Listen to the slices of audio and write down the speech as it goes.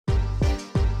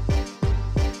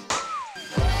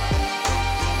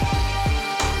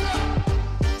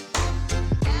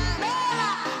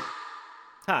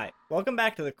Welcome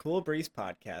back to the Cool Breeze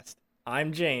podcast.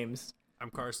 I'm James. I'm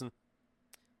Carson.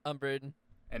 I'm Braden.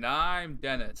 And I'm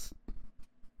Dennis.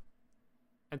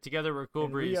 And together we're Cool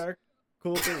And Breeze. We are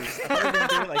Cool Breeze. I thought we were going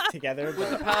to do it like together, With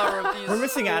the but power of these we're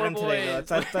missing Adam four today. Though. boys.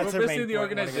 That's We're our main missing the point we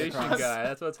wanna get organization across. guy.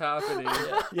 That's what's happening.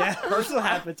 Yeah, that's what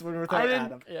happens when we're without didn't-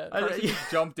 Adam. Yeah. Carson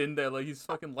just jumped in there like he's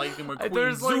fucking lightning McQueen.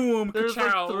 There's Zoom, there's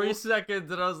ka-chow. like 3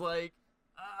 seconds, and I was like,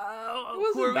 It who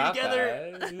wasn't are we that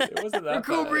together? bad. It wasn't We're that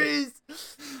Cool bad. Breeze.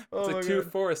 It's Oh my like God. 2,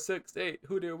 4, 6, 8.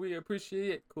 Who do we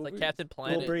appreciate? Cool Like Breeze. Captain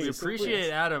Planet. Breeze. We Breeze. appreciate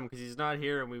Adam because he's not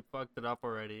here and we fucked it up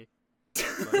already.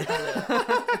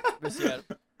 Miss you,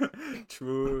 Adam.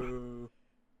 True.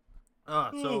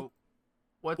 So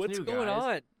what's What's new, going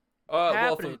guys? on? Well,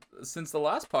 happening? since the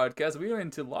last podcast, we went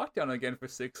into lockdown again for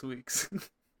 6 weeks.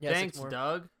 Yeah, Thanks, 6 more.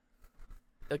 Doug.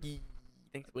 Dougie.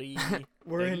 Thanks, buddy.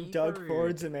 We're in Dougie Doug Bird.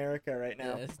 Ford's America right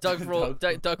now. Yeah, it's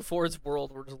Doug Ford's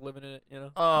world. We're just living in it, you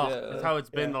know? Oh, Yeah. that's how it's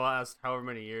been Yeah. the last however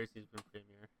many years he's been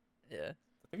premier. Yeah.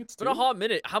 I think it's It's been a 2. hot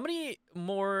minute. How many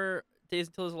more days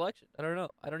until his election? I don't know.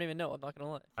 I don't even know. I'm not going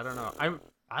to lie. I don't know.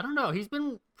 I don't know. He's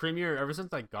been premier ever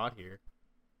since I got here.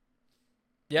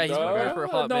 Yeah, he's been there for a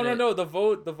hot minute. No. The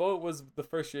vote was the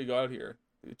first year you got here.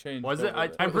 It changed. Was it? over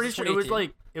I'm there. pretty was sure it was 2018.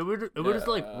 like it was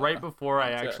like Yeah, right before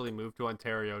I check. actually moved to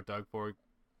Ontario. Doug Ford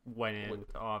went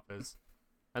into office,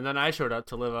 and then I showed up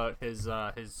to live out his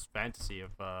fantasy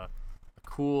of a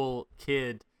cool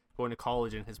kid going to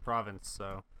college in his province.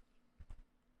 So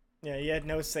Yeah, you had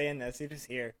no say in this. You're just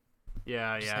here.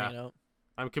 yeah, Just hanging yeah. out.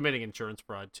 I'm committing insurance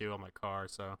fraud too on my car.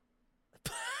 So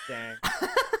Dang.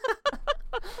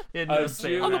 he had no Uh, say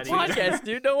June- in On the that either. podcast,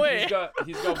 dude. No way.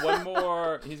 He's got one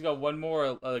more. He's got one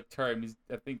more like term. He's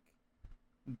I think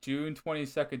June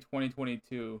 22nd,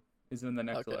 2022 is when the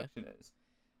next Okay. election is.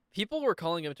 People were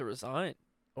calling him to resign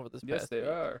over this Yes, past they week.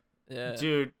 are. Yeah.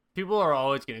 Dude, people are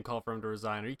always getting called for him to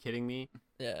resign. Are you kidding me?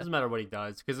 Yeah. Doesn't matter what he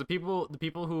does, because the people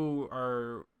who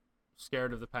are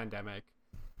scared of the pandemic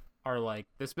are like,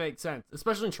 this makes sense.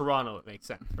 Especially in Toronto, it makes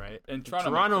sense, right? In In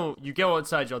Toronto, you go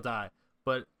outside, you'll die.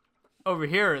 But over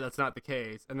here, that's not the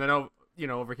case. And then,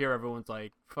 over here, everyone's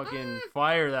like, fucking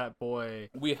fire that boy.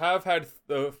 we have had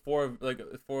the four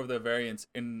of the variants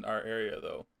in our area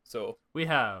though. So, We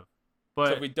have, so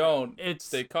but if we don't, it's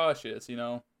stay cautious.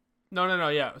 no,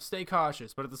 yeah. Stay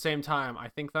cautious, but at the same time, I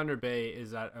think Thunder Bay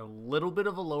is at a little bit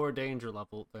of a lower danger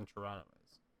level than Toronto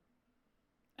is.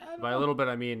 By a little bit,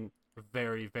 I mean a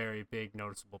very, very big,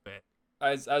 noticeable bit.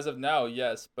 As of now,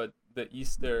 yes, but the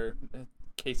Easter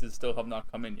cases still have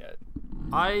not come in yet.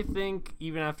 I think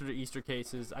even after the Easter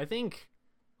cases, I think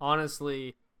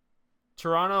honestly,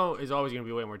 Toronto is always going to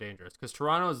be way more dangerous because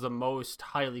Toronto is the most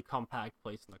highly compact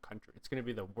place in the country. It's going to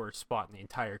be the worst spot in the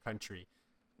entire country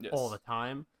Yes. all the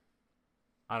time.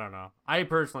 I don't know. I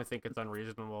personally think it's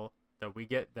unreasonable that we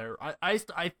get there. I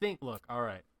think, look, all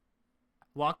right,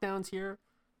 lockdowns here,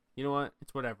 you know what?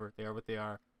 It's whatever. They are what they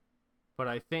are. But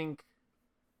I think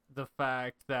the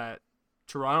fact that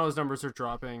Toronto's numbers are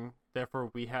dropping, therefore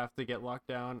we have to get locked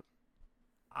down,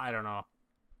 I don't know.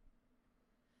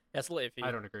 That's iffy.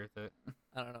 I don't agree with it.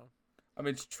 I don't know. I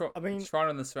mean, it's mean- Toronto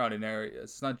and the surrounding areas.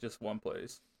 It's not just one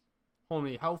place.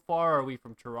 Homie, how far are we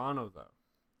from Toronto, though?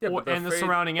 Yeah, Or- but they're and the afraid-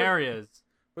 surrounding but- areas.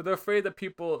 But they're afraid that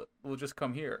people will just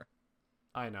come here.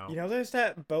 I know. You know, there's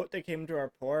that boat that came to our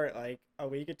port like a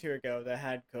week or two ago that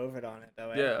had COVID on it,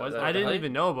 though. eh? Yeah. I didn't I-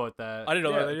 even know about that. I didn't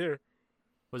know Yeah. that either.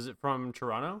 Was it from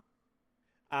Toronto?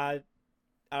 I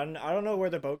don't know where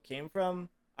the boat came from.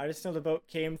 I just know the boat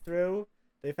came through.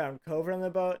 They found COVID on the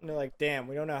boat, and they're like, "Damn,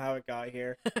 we don't know how it got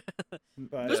here."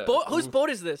 But Whose Yeah. boat? Whose boat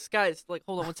is this, guys? Like,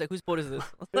 hold on one sec. Whose boat is this?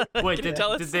 Wait, Can you did,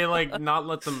 tell us? did they like not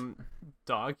let them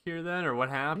dock here then, or what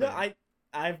happened?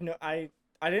 no,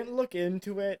 I didn't look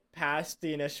into it past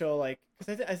the initial like,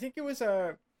 because I think it was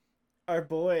our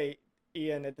boy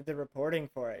Ian that did the reporting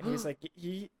for it. He was like,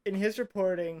 he in his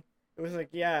reporting, it was like,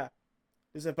 yeah,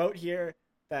 there's a boat here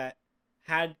that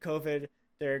had COVID.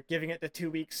 They're giving it the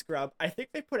 2-week scrub. I think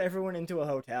they put everyone into a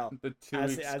hotel The 2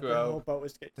 as, week as the whole scrub. boat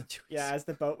was getting as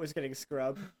the boat was getting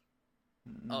scrubbed.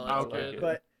 Oh, I that's don't okay. like it.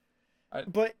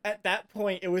 But but at that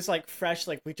point, it was like fresh.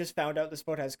 Like we just found out this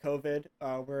boat has COVID.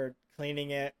 We're cleaning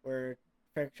it. We're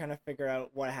trying to figure out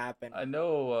what happened. I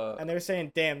know. And they were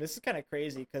saying, "Damn, this is kind of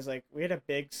crazy," because like we had a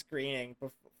big screening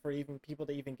for even people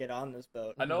to even get on this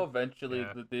boat. I know eventually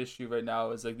Yeah. the issue right now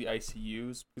is like the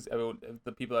ICUs because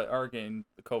the people that are getting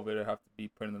the COVID have to be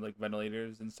put in like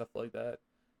ventilators and stuff like that.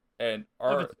 And If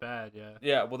our it's bad, yeah.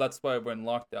 yeah, well that's why we're in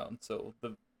lockdown. So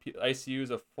the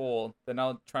ICUs are full. They're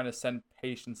now trying to send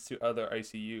patients to other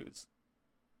ICUs.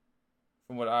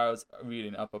 From what I was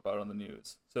reading up about on the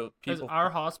news, so Is people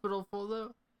our hospital full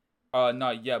though?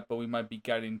 Not yet, but we might be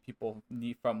getting people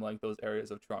from like those areas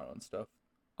of Toronto and stuff.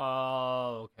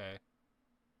 Oh, okay.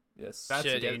 Yes. That's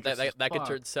Shit, yeah, dangerous that as that could fuck.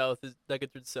 turn south. That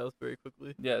could turn south very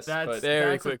quickly. Yes, That's but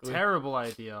Very that's quickly. a terrible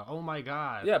idea. Oh my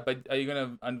god. yeah, but are you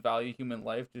gonna unvalue human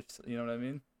life? Just you know what I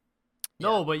mean?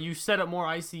 No, but you set up more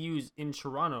ICUs in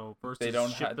Toronto versus They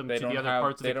don't ship have. them They to don't the other have.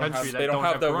 parts of They the don't country have. that They don't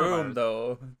have the room coronavirus.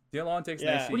 though. Do you know how long it takes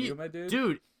Yeah. an What do ICU, you- my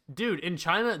dude? Dude, in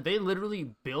China, they literally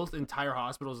built entire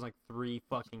hospitals in like 3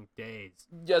 fucking days.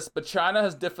 Yes, but China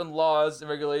has different laws and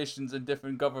regulations and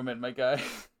different government, my guy.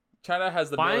 China has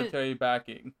the Fine. military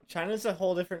backing. China's a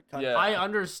whole different country. Yeah. I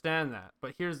understand that,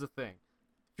 but here's the thing.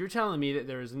 If you're telling me that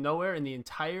there is nowhere in the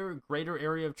entire greater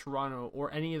area of Toronto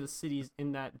or any of the cities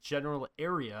in that general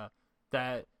area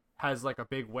that has like a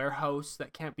big warehouse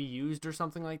that can't be used or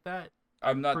something like that,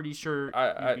 I'm not. pretty sure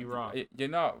I, you'd be wrong. You're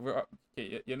not wrong.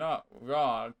 Okay, you're not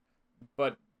wrong,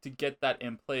 but to get that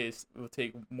in place will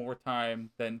take more time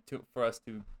than for us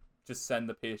to just send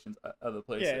the patients other Yeah,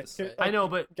 places. it's- I know,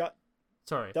 but Got,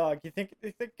 sorry. dog, you think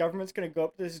the government's gonna go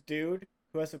up to this dude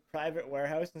who has a private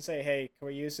warehouse and say, "Hey, can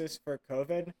we use this for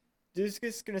COVID?" Dude's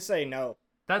just gonna say no.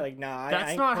 That Like, nah, I That's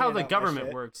ain't not how cleaning the out my government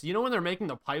shit. works. You know when they're making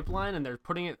the pipeline and they're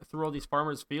putting it through all these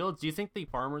farmers' fields, do you think the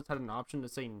farmers had an option to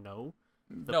say no?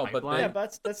 The No, but pipeline? Yeah,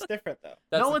 but that's different though.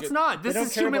 That's No, a it's good- not. They This don't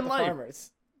is care human about the life.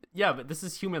 farmers. Yeah, but this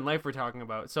is human life we're talking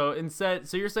about. So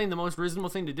so you're saying the most reasonable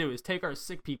thing to do is take our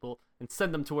sick people and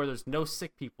send them to where there's no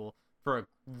sick people for a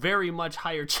very much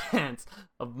higher chance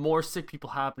of more sick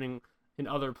people happening in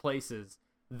other places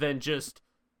than just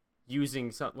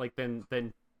using something like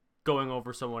than going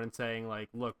over someone and saying like,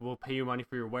 look, we'll pay you money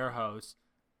for your warehouse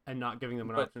and not giving them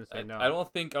an But option to say no. I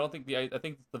don't think I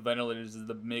think the ventilators is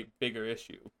the bigger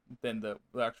issue than the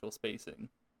actual spacing.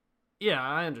 Yeah,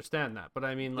 I understand that, but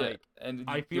I mean, like, yeah. And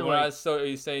I you feel want like- us, so are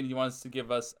you saying you want us to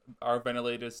give us our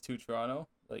ventilators to Toronto,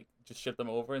 like just ship them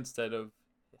over instead of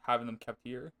having them kept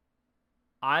here?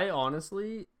 I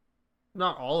honestly,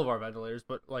 not all of our ventilators,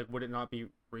 but like, would it not be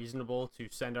reasonable to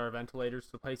send our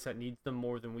ventilators to a place that needs them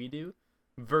more than we do,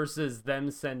 versus them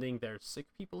sending their sick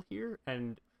people here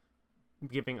and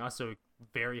giving us a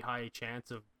very high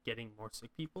chance of getting more sick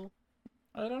people?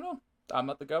 I don't know. I'm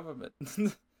not the government.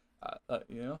 You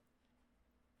know.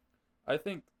 I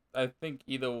think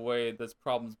either way, there's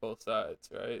problems both sides,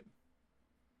 right?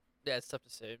 Yeah, it's tough to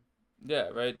say. Yeah,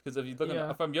 right. Because if you look Yeah.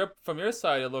 at from your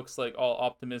side, it looks like all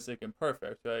optimistic and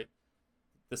perfect, right?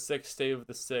 The sick stay with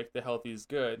the sick, the healthy is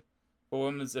good. But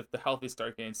what happens if the healthy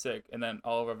start getting sick, and then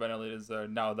all of our ventilators are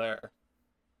now there?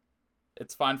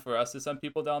 It's fine for us to send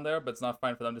people down there, but it's not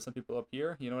fine for them to send people up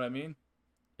here. You know what I mean?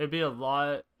 It'd be a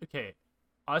lot. Okay,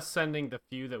 us sending the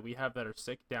few that we have that are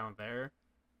sick down there,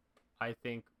 I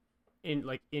think,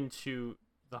 into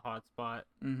the hotspot.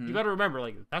 Mm-hmm. You got to remember,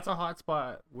 like, that's a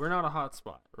hotspot. We're not a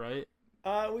hotspot, right?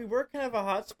 We were kind of a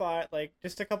hotspot like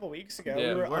just a couple weeks ago. Yeah,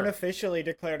 we we were were. unofficially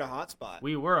declared a hotspot.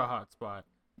 We were a hotspot.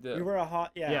 Yeah. We were a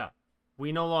hot, yeah. Yeah.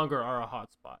 We no longer are a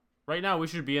hotspot. Right now, we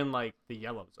should be in, like, the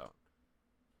yellow zone.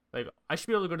 Like, I should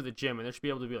be able to go to the gym, and there should be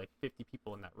able to be, like, 50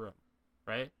 people in that room,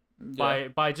 right? Yeah.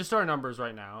 By just our numbers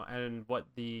right now and what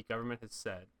the government has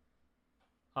said.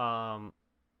 Now,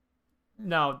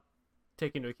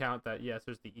 take into account that, yes,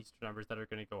 there's the Easter numbers that are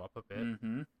going to go up a bit.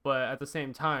 Mm-hmm. But at the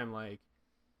same time, like,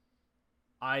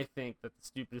 I think that the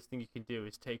stupidest thing you can do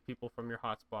is take people from your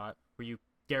hotspot where you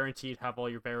guaranteed have all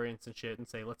your variants and shit and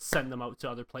say, let's send them out to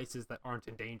other places that aren't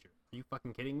in danger. Are you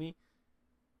fucking kidding me?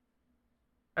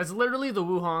 That's literally the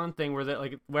Wuhan thing where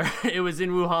where it was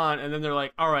in Wuhan and then they're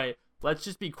like, all right, let's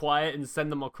just be quiet and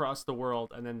send them across the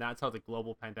world, and then that's how the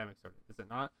global pandemic started. Is it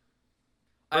not?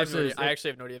 I Versus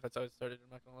actually have no idea if that's how it started.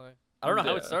 I'm not gonna lie. I don't know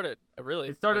how it Yeah. started. I really.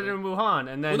 It started in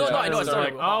Wuhan, and then Well, no, I know it they're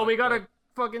started like, in oh, Wuhan, we got but- a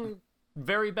fucking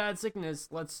very bad sickness.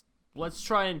 Let's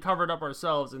try and cover it up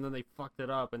ourselves, and then they fucked it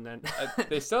up, and then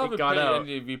They still it haven't got paid out.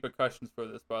 any repercussions for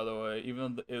this, by the way.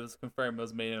 Even though it was confirmed it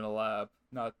was made in a lab,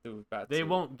 not through bat They suit.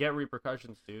 won't get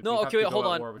repercussions, dude. No, We have okay, to wait, go hold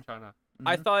at on. war with China.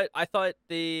 I Mhm. thought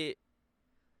they.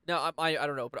 No, I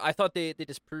don't know, but I thought they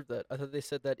disproved that. I thought they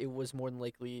said that it was more than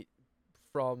likely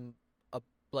from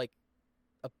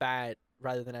a bat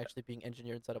rather than actually being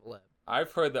engineered inside of a lab.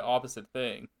 I've heard the opposite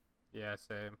thing. Yeah,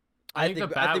 same. I the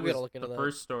think bat we was gotta look into the that.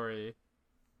 first story,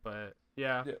 but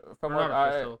yeah, Yeah, we're from not what I,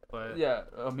 official. But yeah,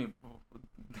 I mean,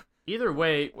 either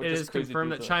way, Which it is is crazy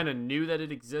confirmed that detail. China knew that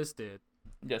it existed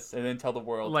yes, and then tell the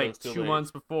world till like it's too 2 late.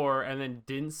 months before, and then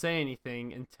didn't say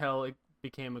anything until it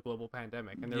became a global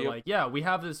pandemic. And they're Yep. like, yeah, we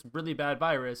have this really bad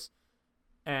virus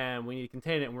and we need to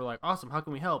contain it. And we're like, awesome, how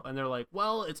can we help? And they're like,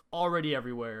 well, it's already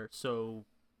everywhere, so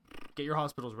get your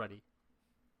hospitals ready.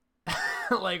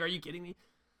 Like, are you kidding me?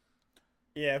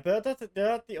 Yeah, but they're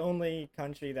not the only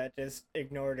country that just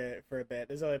ignored it for a bit.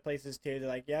 There's other places too. They're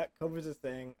like, yeah, COVID's a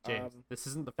thing. James, this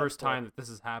isn't the that's first cool. time that this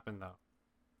has happened though.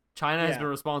 China has Yeah. been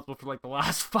responsible for like the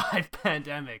last 5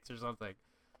 pandemics or something,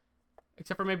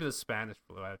 except for maybe the Spanish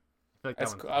flu. I feel like that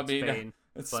That's one's cool. I from mean, Spain.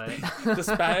 It's but- the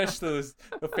Spanish flu is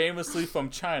famously from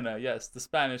China. Yes, the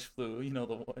Spanish flu. You know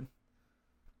the one.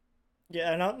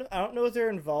 Yeah, and I don't know their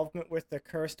involvement with the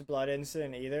cursed blood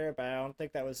incident either, but I don't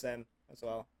think that was them as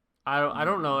well. I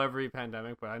don't know every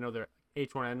pandemic, but I know they're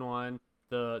H1N1.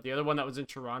 The other one that was in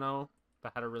Toronto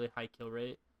that had a really high kill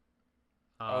rate.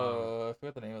 I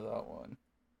forgot the name of that one.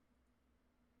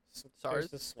 There's SARS?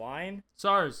 the swine.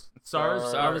 SARS.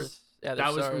 SARS. Yeah,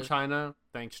 That was from SARS. China.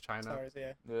 Thanks, China. SARS,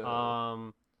 yeah. Yeah.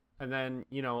 And then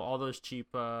all those cheap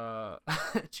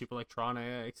cheap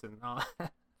electronics and all,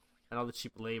 and all the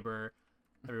cheap labor,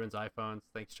 everyone's iPhones.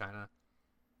 Thanks, China.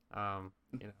 I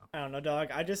don't know, dog.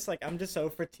 I'm just so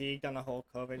fatigued on the whole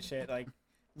COVID shit. Like,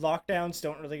 lockdowns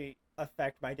don't really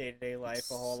affect my day-to-day life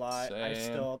a whole lot. I Same.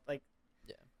 still like.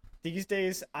 Yeah. These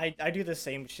days, I do the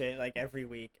same shit like every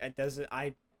week. It doesn't.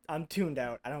 I'm tuned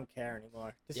out. I don't care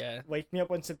anymore. Just Yeah. wake me up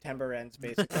when September ends,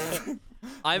 basically.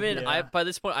 I'm in. Yeah. By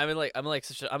this point, I'm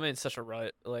in such a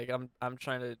rut. Like I'm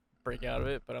trying to break out of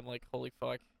it, but I'm like, holy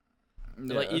fuck.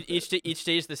 Yeah. Like each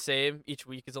day is the same. Each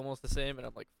week is almost the same, and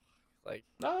I'm like.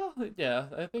 No, yeah,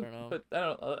 I think, don't know. but I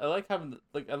don't. I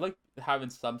like having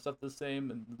some stuff the same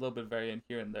and a little bit variant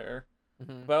here and there.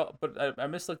 Mhm. Well, but I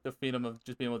miss like the freedom of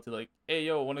just being able to like, hey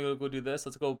yo, want to go do this?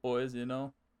 Let's go, boys. You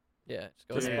know, Yeah, just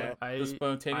go. Just for Yeah. it. the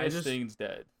spontaneous just- thing's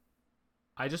dead.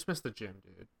 I just miss the gym,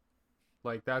 dude.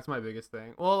 Like that's my biggest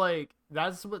thing. Well, like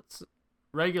that's what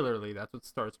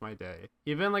starts my day.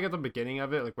 Even like at the beginning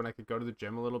of it, like when I could go to the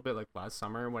gym a little bit, like last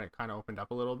summer when it kind of opened up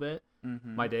a little bit,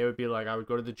 Mm-hmm. my day would be like I would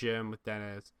go to the gym with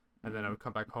Dennis, and then I would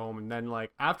come back home, and then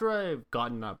like after I've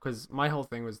gotten up, because my whole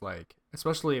thing was like,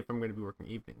 especially if I'm going to be working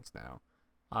evenings now,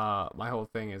 my whole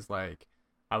thing is like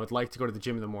I would like to go to the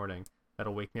gym in the morning.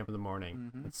 That'll wake me up in the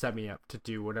morning Mhm. and set me up to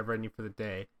do whatever I need for the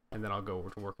day, and then I'll go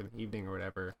to work in the evening or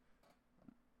whatever.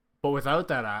 But without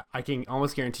that, I can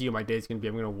almost guarantee you my day's gonna be.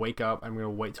 I'm gonna wake up. I'm gonna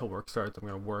wait till work starts. I'm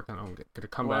gonna work, and I'm gonna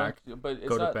come back. But it's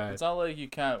go to not. bed. It's not like you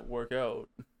can't work out.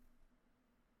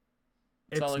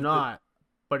 It's not like not,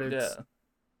 but it's Yeah,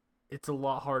 it's a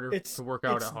lot harder It's to work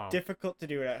out it's at home. difficult to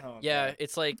do it at home. Yeah,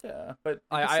 it's like yeah, but you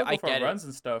I- can still I go for get it. runs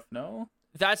and stuff. No.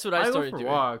 that's what I I go started for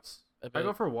doing. walks. a I bit.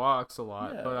 go for walks a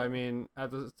lot, but Yeah. I mean,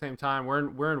 at the same time, we're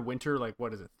in winter. Like,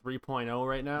 what is it, 3.0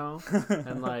 right now?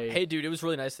 And like, Hey, dude, it was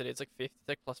really nice today. It's like 50, it's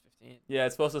like plus 15. Yeah,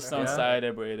 it's supposed to snow Yeah.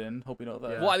 Saturday, Braden. Hope you know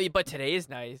that. Yeah. Well, I mean, but today is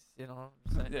nice. You know.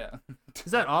 I'm saying. Yeah.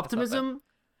 is that optimism?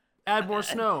 Add more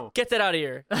snow. Get that out of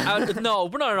here. No,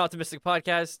 we're not an optimistic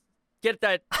podcast. Get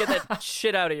that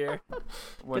shit out of here.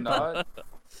 We're not.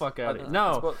 Fuck out of Uh, here.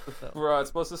 No, Bro, it's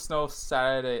supposed to snow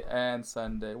Saturday and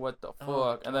Sunday. What the Oh,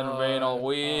 fuck? And then rain all God.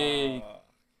 week.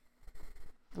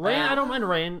 rain. I don't mind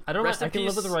rain. I don't. Rest I in can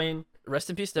live with peace. the rain. Rest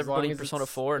in peace to As long everybody in as Persona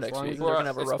it's- 4 as next long week. as They're Bro, gonna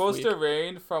have a it's rough supposed week. to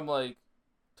rain from like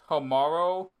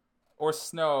tomorrow or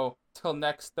snow till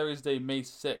next Thursday, May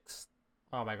 6th.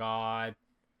 Oh my god.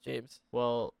 James.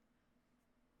 Well,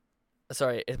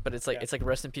 Sorry, but it's like Yeah. it's like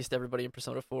rest in peace to everybody in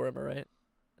Persona 4. Am I right?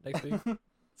 Next week.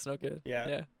 It's no good. Yeah.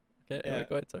 Yeah. Okay. Anyway, Yeah.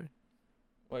 go ahead. Sorry.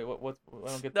 Wait, what? I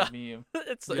don't get No. the meme.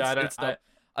 it's yeah, I don't. it's dumb.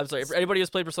 I'm sorry. For anybody who's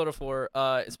played Persona 4,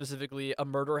 specifically, a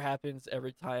murder happens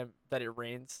every time that it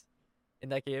rains in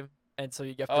that game, and so you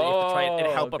have to try and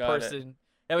Oh, help a got it. person.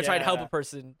 You have to try and help Yeah. a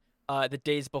person the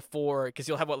days before, because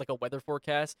you'll have like a weather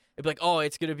forecast. It'd be like, oh,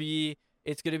 it's gonna be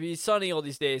sunny all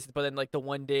these days, but then like the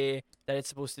one day that it's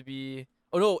supposed to be,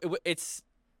 oh no, it's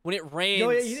when it rains. No,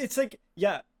 it's like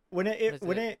when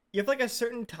What is you have like a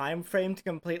certain time frame to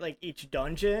complete like each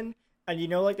dungeon, and you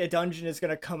know like the dungeon is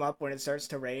gonna come up when it starts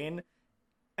to rain,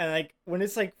 and like when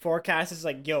it's like forecast, it's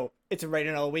like, yo, it's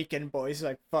raining all weekend, boys.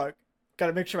 Like, fuck,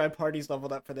 gotta make sure my party's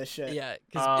leveled up for this shit. Yeah,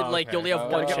 because Oh, like you only have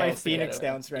okay. one Gotta get my chance to get Phoenix it.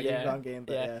 downs ready Yeah. on game,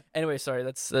 but Yeah. yeah, Anyway, sorry,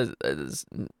 that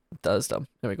was dumb.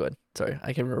 Anyway, go ahead. Sorry, I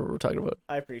can't remember what we're talking about.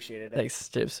 I appreciated it. Thanks,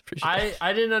 James. Appreciate it.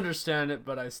 I didn't understand it,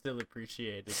 but I still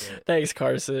appreciated it. Thanks,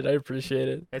 Carson. I appreciate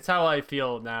it. It's how I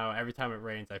feel now. Every time it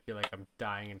rains, I feel like I'm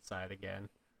dying inside again.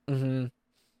 Mm-hmm.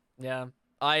 Yeah.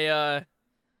 I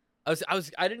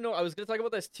didn't know I was gonna talk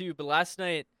about this too, but last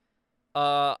night,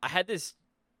 I had this.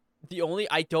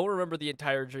 I don't remember the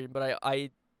entire dream, but I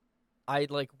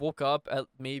like woke up at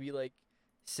maybe like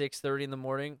 6:30 in the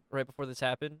morning right before this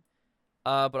happened.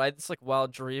 But I had this like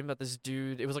wild dream that this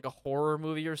dude. It was like a horror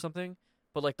movie or something,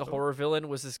 but like the Oh. horror villain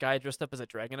was this guy dressed up as a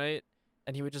Dragonite,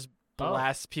 and he would just Oh.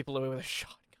 blast people away with a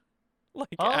shotgun,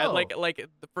 like Oh. like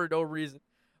for no reason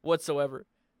whatsoever.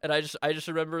 And I just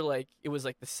remember like it was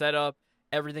like the setup,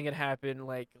 everything had happened.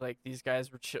 Like these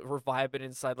guys were vibing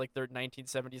inside like their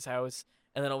 1970s house,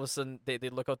 and then all of a sudden they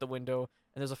look out the window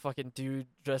and there's a fucking dude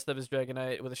dressed up as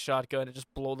Dragonite with a shotgun and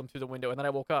just blow them through the window. And then I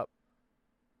woke up,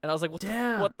 and I was like,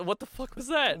 Damn. what the fuck was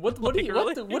that? What do Like, you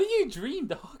really? what do you dream,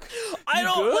 dog? I You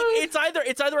don't good? like.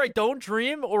 It's either I don't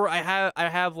dream or I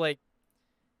have like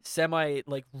semi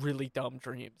like really dumb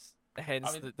dreams.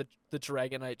 Hence I mean- the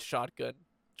Dragonite shotgun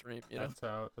dream. You know.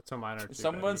 That's how mine are too.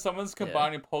 Someone's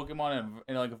combining Pokemon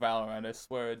and like Valorant. I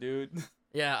swear, dude.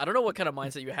 Yeah, I don't know what kind of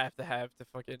mindset you have to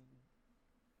fucking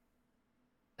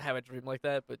have a dream like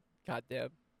that, but goddamn.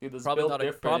 Dude, this Probably build not a-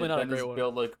 different probably not a than great this one.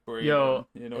 build like Braden, Yo,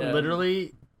 you know. Yeah. what I mean?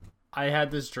 Literally, I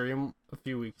had this dream a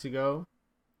few weeks ago,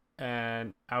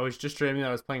 and I was just dreaming that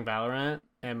I was playing Valorant,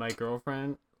 and my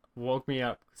girlfriend woke me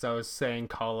up because I was saying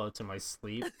call out to my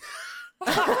sleep.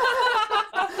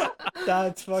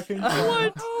 That's fucking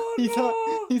What?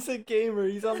 He's a gamer.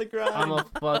 He's on the grind. I'm a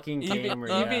fucking Even gamer.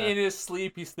 even yeah. in his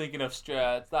sleep, he's thinking of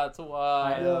strats. That's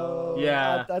why. Yo,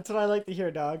 Yeah. that's what I like to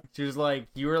hear, dog. She was like,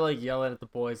 you were like yelling at the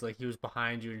boys, like he was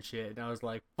behind you and shit, and I was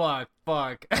like,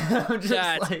 fuck. I'm just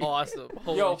That's like, awesome.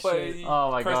 Holy Yo, but shit.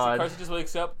 Oh my God. Carson just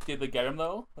wakes up. Did they get him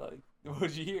though? Like, what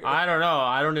did you hear? I don't know.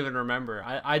 I don't even remember.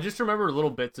 I just remember little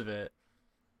bits of it.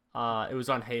 It was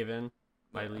on Haven,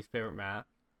 my Yeah. least favorite map.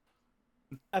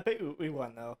 I bet we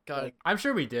won though. God. Like, I'm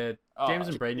sure we did. Oh, James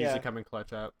and Braden usually yeah. come in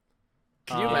clutch up.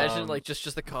 Can you imagine Um, like just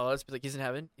the cause? Be like, he's in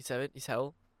heaven, he's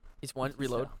hell, he's one,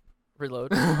 reload,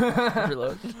 reload, yeah,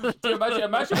 reload. Dude,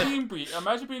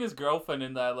 imagine being his girlfriend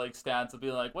in that like stance and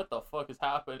being like, "What the fuck is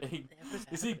happening?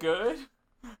 Is he good?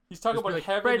 He's talking Just be about like,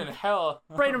 heaven "Braden- and hell."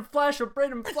 Braden, flash him!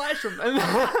 Braden, flash him! And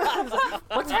then-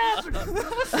 what's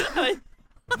happening?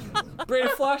 Braden,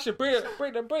 flash it, Braden,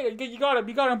 you got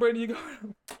him, Braden, you got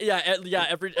him. Yeah.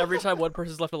 Every time one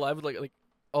person's left alive, like,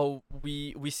 oh,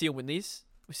 we see him win these.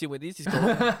 We see him win these. He's going.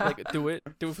 Like, do it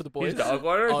for the boys. He's dog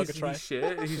water. Oh, He's good try.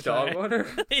 shit. He's Good try. dog water.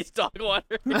 He's dog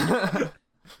water.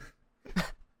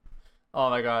 Oh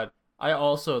my god. I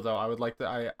also though I would like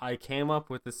to I came up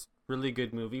with this really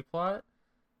good movie plot.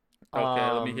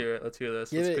 Okay, let me Um, hear it. Let's hear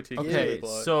this. give Let's it- critique give the Okay,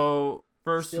 plot. so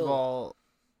first of Still- all,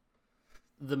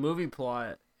 the movie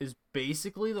plot is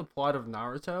basically the plot of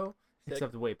Naruto, Sick.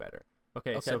 except way better.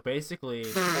 Okay, Okay. so basically,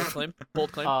 Bold claim.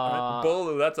 Bold claim. Alright.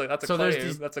 Bull, that's a so claim. there's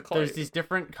these- That's a claim. there's these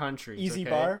different countries. easy okay?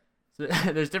 bar. So,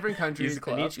 there's different countries, Easy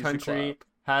clap, and each easy country clap.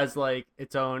 has like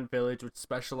its own village which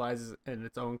specializes in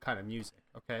its own kind of music.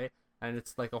 Okay, and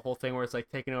it's like a whole thing where it's like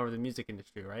taking over the music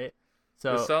industry, right?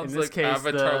 So It sounds in this like case,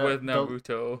 Avatar with the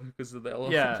Naruto because of the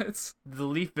elements. the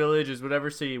Leaf Village is whatever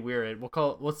city we're in.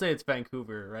 Let's say it's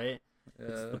Vancouver, right?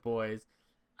 It's Yeah. the boys.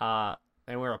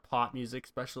 And we're a pop music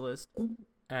specialist.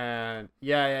 And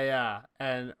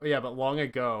but long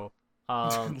ago,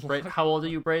 how old are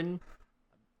you, Braden?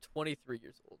 23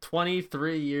 years old.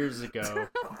 23 years ago,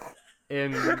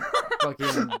 in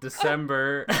fucking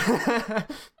December,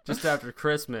 just after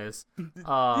Christmas. You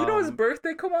know his Um,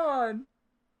 birthday? Come on.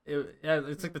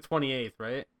 it's like the 28th,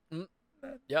 right?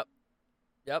 Yep.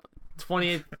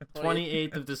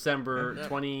 28th of December, Yep.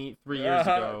 23 years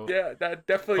ago. Yeah, that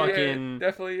definitely Fucking- is.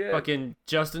 Definitely is. Fucking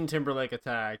Justin Timberlake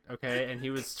attacked, okay? And he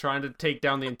was trying to take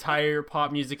down the entire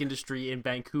pop music industry in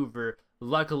Vancouver.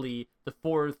 Luckily, the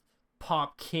fourth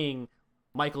pop king,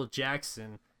 Michael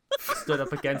Jackson, stood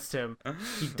up against him.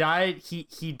 He died.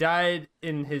 He died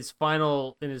in his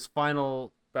final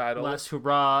Battle. last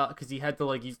hurrah because he had to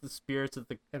like use the spirits of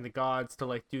the gods to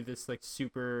like do this like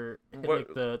super hit, What-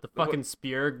 like the fucking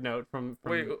Spierg note from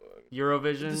Wait,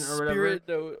 Eurovision The or whatever. spirit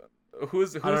note. who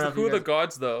don't know if are you the guys-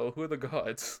 gods though? Who are the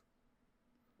gods?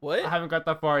 What? I haven't got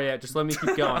that far yet. Just let me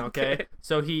keep going, okay? Okay.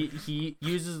 So he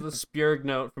uses the Spierg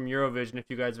note from Eurovision. If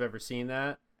you guys have ever seen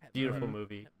that, beautiful Mhm.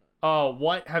 movie. Oh,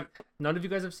 what have none of you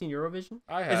guys have seen Eurovision?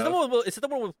 I have. Is it the one? With Will, is it the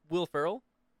one with Will Ferrell?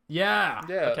 Yeah,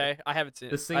 Yeah. Okay, I haven't seen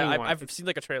it. The singing one. I've seen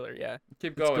like a trailer. Yeah.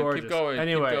 Keep it's going. gorgeous. Keep going.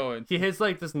 Anyway, Keep going. he hits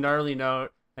like this gnarly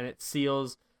note, and it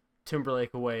seals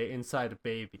Timberlake away inside a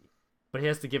baby. But he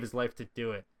has to give his life to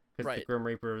do it because the Right. Grim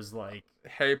Reaper is like,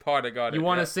 Harry Potter got it. "You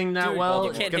want to yeah. sing that Dude, well? you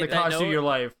It's can't gonna hit that cost you note." your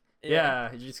life." Yeah,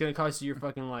 it's gonna cost you your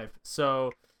fucking life.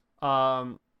 So,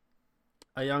 a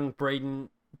young Braden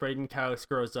Cowes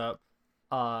grows up,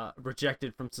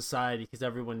 rejected from society because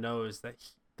everyone knows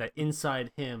that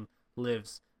inside him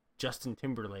lives Justin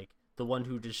Timberlake, the one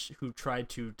who tried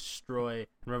to destroy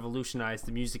and revolutionize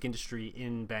the music industry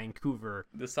in Vancouver.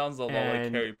 This sounds a lot like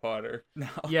And- Harry Potter. No.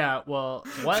 Yeah, well,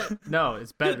 what? No,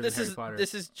 it's better Dude, than Harry Potter.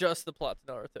 this is just the plot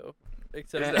to Naruto.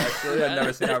 Except Is it actually? I've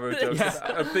never seen Naruto. Yeah.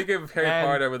 I'm thinking of Harry And-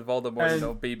 Potter with Voldemort,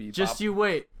 and baby. Just pop.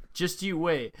 you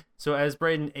wait. So as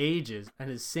Braden ages and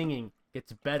his singing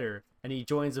gets better, and he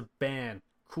joins a band,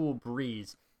 Cool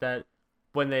Breeze, that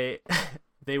when they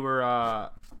they were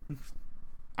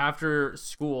after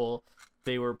school,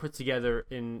 they were put together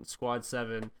in Squad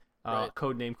 7, Right.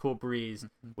 codename Cool Breeze,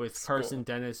 with School. Carson,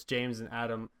 Dennis, James, and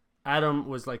Adam. Adam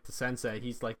was like the sensei.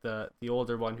 He's like the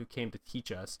older one who came to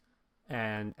teach us,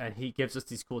 and he gives us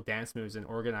these cool dance moves and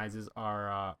organizes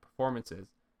our performances.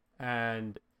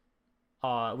 And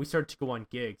we started to go on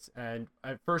gigs, and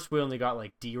at first we only got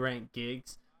like D rank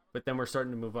gigs, but then we're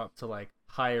starting to move up to like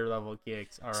higher level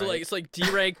gigs. All right. So like it's like D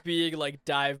rank being like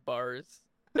dive bars.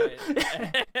 And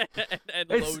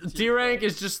low It's T D rank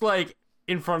is just like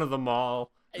in front of the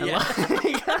mall. And, Yeah.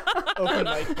 like- Open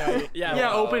mic night. Yeah. yeah,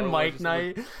 Wow, open we're mic just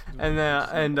night,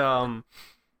 and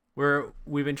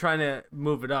we've been trying to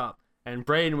move it up, and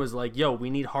Braden was like, "Yo, we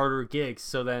need harder gigs."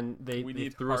 So then they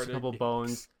need threw us a harder couple gigs.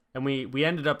 bones, and we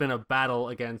ended up in a battle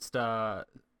against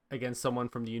someone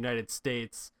from the United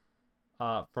States,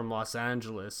 from Los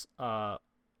Angeles,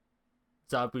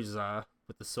 Zabuza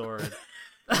with the sword.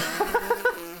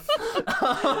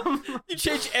 You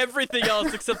change everything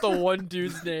else except the one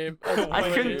dude's name. That's I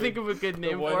couldn't weird. think of a good The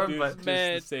name one for him, dude's but just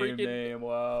Man, the same freaking- name.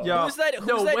 Wow. Yeah. Who's that? Who's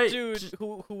No, that wait, dude just-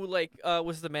 who like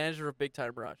was the manager of Big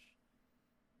Time Rush?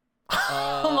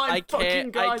 oh my I fucking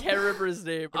can't god! remember his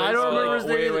name. But I don't remember his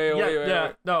name. Wait, either. wait, yeah, wait, wait, yeah,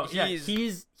 wait. no, yeah.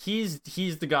 He's-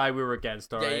 He's the guy we were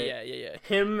against. All Yeah, right. yeah.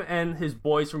 Him and his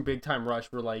boys from Big Time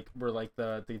Rush were like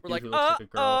the We're dude like who looks like a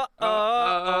girl.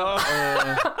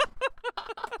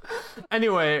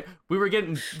 Anyway, we were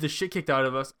getting the shit kicked out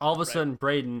of us. All of a sudden,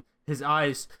 Braden, his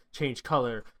eyes change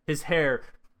color. His hair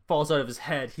falls out of his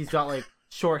head. He's got like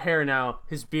short hair now.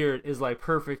 His beard is like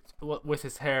perfect with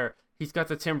his hair. He's got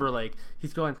the Timberlake.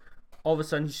 He's going. All of a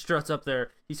sudden, he struts up there.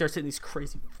 He starts hitting these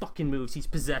crazy fucking moves. He's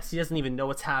possessed. He doesn't even know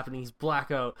what's happening. He's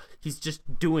blackout. He's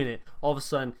just doing it. All of a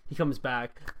sudden, he comes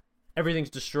back. Everything's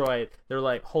destroyed. They're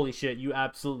like, "Holy shit! You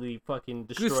absolutely fucking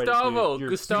destroyed Gustavo, it, dude.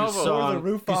 Gustavo. Tore song, the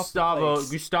roof off the Gustavo. place."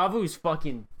 Gustavo's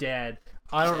fucking dead.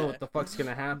 I don't know Yeah. what the fuck's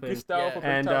gonna happen." Gustavo Yeah. from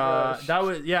And Big Time Rush. that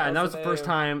was and that was That's the first name.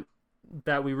 time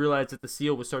that we realized that the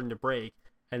seal was starting to break.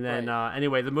 And then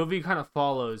anyway, the movie kind of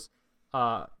follows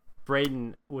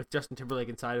Braden with Justin Timberlake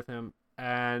inside of him,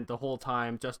 and the whole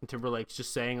time Justin Timberlake's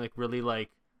just saying like really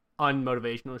like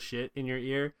unmotivational shit in your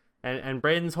ear. And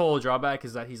Braden's whole drawback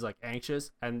is that he's like anxious,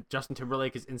 and Justin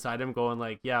Timberlake is inside him going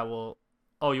like, "Yeah, well,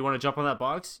 oh, you want to jump on that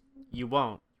box? You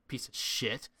won't, piece of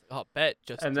shit." Oh, bet.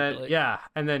 Just And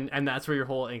then and that's where your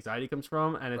whole anxiety comes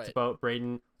from, and it's Right. about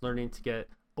Braden learning to get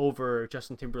over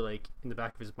Justin Timberlake in the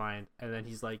back of his mind, and then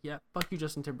he's like, "Yeah, fuck you,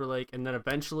 Justin Timberlake," and then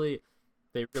eventually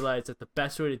they realize that the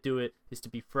best way to do it is to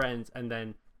be friends, and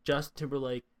then Justin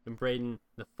Timberlake and Braden,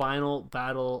 the final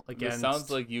battle This against sounds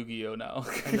like Yu-Gi-Oh now.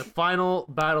 and the final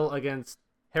battle against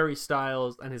Harry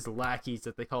Styles and his lackeys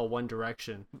that they call One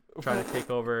Direction, trying to take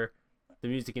over the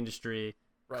music industry.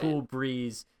 Right. Cool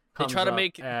Breeze. They Comes try to up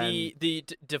make and- the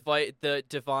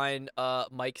divine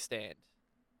mic stand,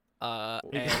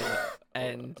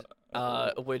 and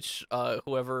which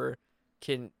whoever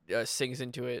can sings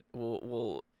into it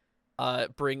will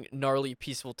bring gnarly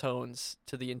peaceful tones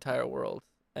to the entire world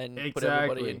and put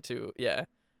everybody Exactly. into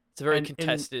It's a very And in-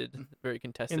 contested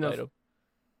the- item.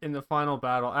 in the final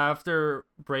battle, after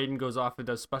Braden goes off and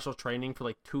does special training for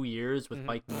like 2 years with Mhm.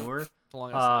 Mike Moore, It's a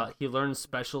long ass time. he learns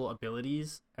special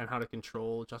abilities and how to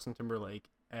control Justin Timberlake.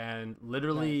 And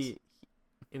literally, Nice.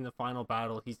 in the final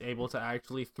battle, he's able to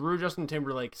actually, through Justin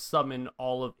Timberlake, summon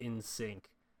all of NSYNC.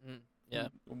 Yeah.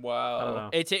 Wow. I don't know.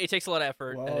 It takes a lot of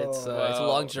effort and it's a Whoa.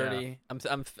 long Yeah. journey.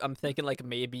 I'm thinking like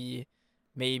maybe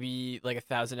like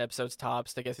 1,000 episodes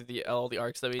tops to get through all the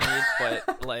arcs that we need,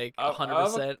 but like I- I have a-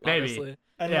 100%. Maybe. Honestly.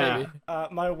 And Yeah.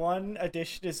 my one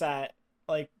addition is that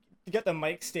like you get the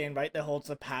mic stand right that holds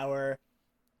the power.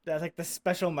 That's like the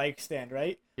special mic stand,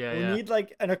 right? Yeah, We yeah. need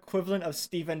like an equivalent of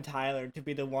Steven Tyler to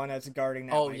be the one that's guarding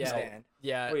that Oh, mic yeah. stand.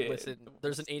 Yeah, Wait, listen.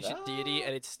 There's an ancient ah. deity,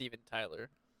 and it's Steven Tyler.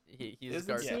 He's Is it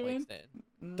guarding that mic Steven?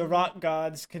 stand. The rock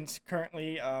gods can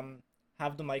currently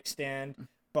have the mic stand,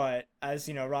 but as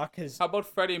you know, Rock has. How about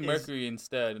Freddie Mercury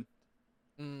instead?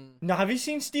 Mm. No, have you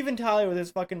seen Steven Tyler with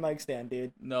his fucking mic stand,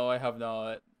 dude? No, I have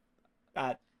not. Uh,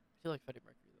 I feel like Freddie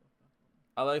Mercury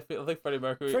though. I like Freddie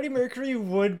Mercury. Freddie Mercury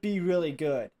would be really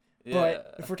good, yeah.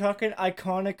 but if we're talking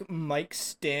iconic mic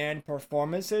stand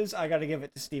performances, I gotta give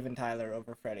it to Steven Tyler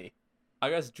over Freddie. I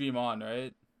guess Dream On,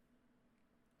 right?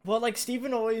 Well, like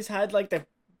Steven always had like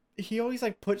he always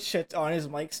like put shit on his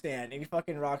mic stand, and he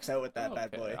fucking rocks out with that bad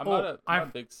Okay. boy. I'm Oh, not a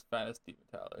I've- big fan of Steven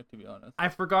Tyler, to be honest. I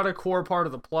forgot a core part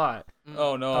of the plot.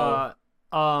 Oh no.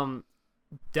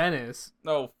 Dennis,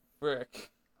 No,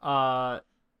 frick.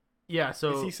 yeah,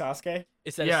 so Is he Is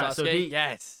that Yeah, a so Sasuke? he-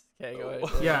 Yes. Okay, go Oh.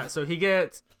 ahead. yeah, so he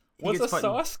gets What's a fucking,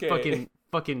 Sasuke? fucking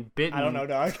fucking bitten. I don't know,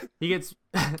 dog. He gets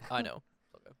I know.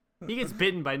 he gets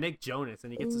bitten by Nick Jonas,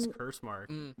 and he gets his curse mark.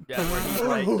 Yeah, where he's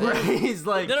like, Where he's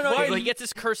like, no. he's He like, gets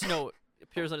his curse note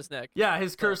appears on his neck. yeah,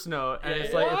 his curse note, and Yeah,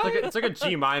 it's yeah, like it's like a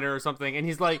G minor or something, and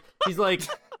he's like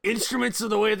instruments are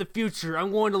the way of the future.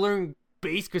 I'm going to learn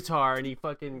bass guitar, and he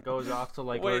fucking goes off to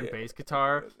like learn bass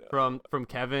guitar from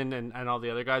Kevin and all the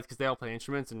other guys because they all play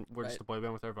instruments, and we're just a boy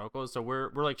band with our vocals, so we're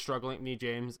like struggling. Me,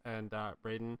 James, and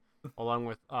Braden, along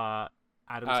with Adam.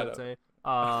 Sensei,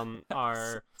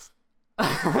 are.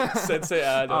 Sensei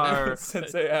Adam.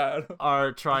 Sensei Adam.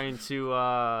 Are trying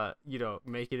to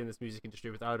make it in this music industry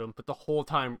without him, but the whole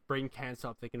time Braden can't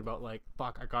stop thinking about like,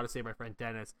 fuck, I gotta save my friend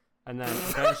Dennis. And then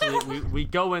eventually we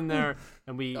go in there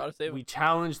and we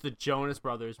challenge the Jonas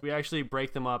Brothers. We actually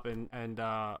break them up, and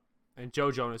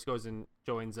Joe Jonas goes and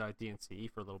joins DNCE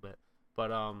for a little bit,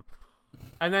 but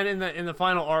and then in the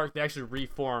final arc they actually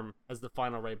reform as the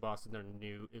final raid boss in their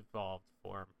new evolved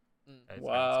form.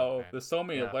 Wow, there's so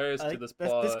many layers to this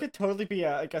plot. This could totally be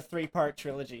a 3-part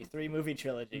trilogy, 3-movie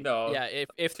trilogy. No. Yeah,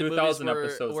 if the 2,000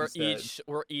 movies episodes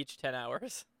were each 10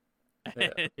 hours.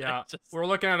 Yeah, we're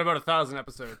looking at about 1,000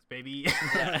 episodes, baby.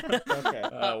 Okay.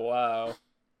 Oh wow.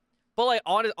 But like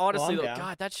honestly, Well, though,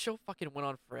 God, that show fucking went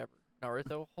on forever.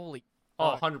 Naruto, holy.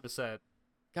 Oh, Fuck. 100%.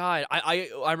 God, I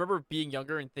remember being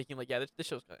younger and thinking like, yeah, this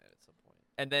show's gonna end at some point.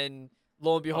 And then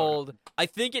lo and behold, I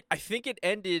think it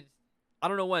ended. I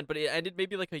don't know when, but it ended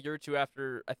maybe like a year or two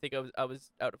after I think I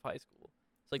was out of high school.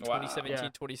 It's like 2017, Yeah.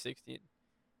 2016.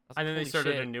 And then they Holy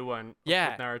started shit. a new one Yeah.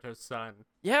 with Naruto's son,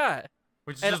 Yeah,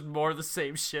 which is And- just more of the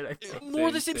same shit, I think. more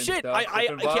of the same shit. stuff,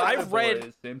 different I've vibe, read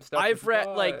boys. Same stuff, I've different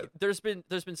read like vibe.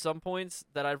 there's been some points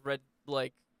that I've read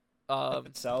like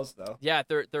It sells though. yeah,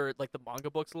 they're like the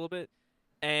manga books a little bit,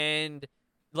 and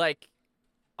like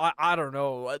I don't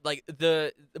know, like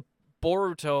the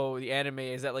Boruto the anime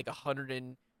is at like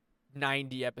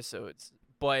 190 episodes,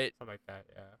 but Something like that,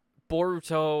 yeah.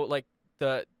 Boruto like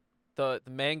the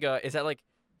manga is at like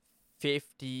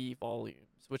 50 volumes,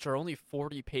 which are only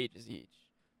 40 pages each.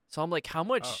 So I'm like, how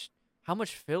much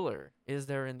filler is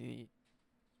there in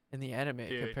the anime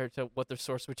compared to what their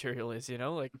source material is, you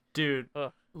know? Like, dude,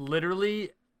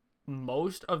 literally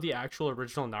most of the actual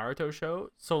original Naruto show,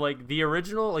 so like the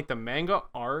original, like the manga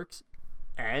arcs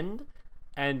end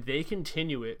and they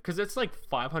continue it because it's like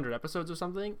 500 episodes or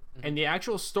something, and the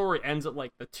actual story ends at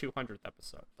like the 200th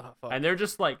episode. And they're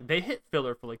just like, they hit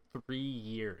filler for like 3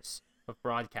 years of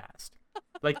broadcast.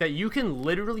 Like that you can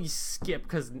literally skip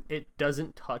because it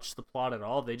doesn't touch the plot at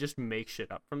all. They just make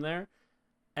shit up from there.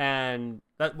 And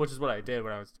that, which is what I did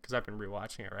when I was, because I've been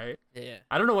rewatching it, right? yeah.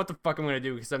 I don't know what the fuck I'm gonna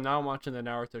do because I'm now watching the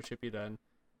Naruto Shippuden,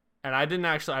 and I didn't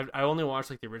actually. I only watched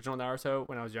like the original Naruto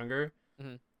when I was younger,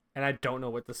 and I don't know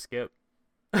what to skip.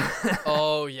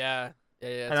 Oh yeah.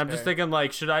 And I'm just thinking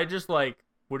like, should I just like,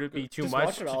 would it be too Just much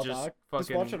watch it all, to just dog. fucking?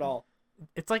 Just watch it all.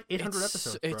 It's like 800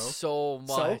 episodes, bro. It's so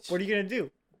much. So, what are you gonna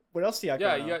do? What else do you got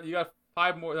Yeah, going on? you got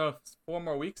 4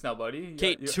 more weeks now, buddy.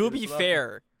 Okay, to be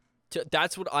fair,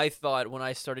 that's what I thought when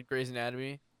I started Grey's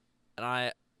Anatomy,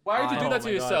 and why did you do Oh that my to God.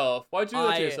 yourself? Why'd you do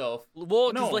that to yourself? well,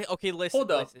 No. because like, okay, listen,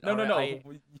 Hold up. listen, No. alright,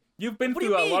 You've been What do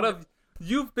through you a lot mean? of.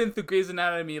 You've been through Grey's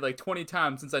Anatomy like 20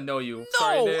 times since I know you. No,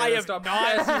 Sorry, Dave, I have stop. not.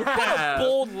 Yes, you What a have.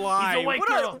 bold lie. He's a white What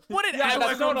girl. What an Yeah,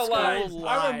 that's not a lie. bold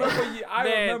I remember you. I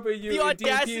Man, remember you. the in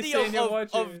audacity DMP saying you're of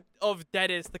watching.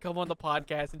 Dennis to come on the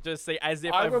podcast and just say as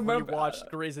if I I've remember- rewatched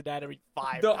Grey's Anatomy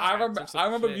 5 No, times. or some I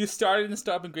remember shit. you started and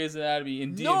stopping Grey's Anatomy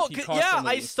in DMP No, constantly. yeah,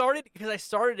 I started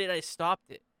it. I stopped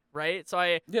it. Right, so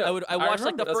I watched like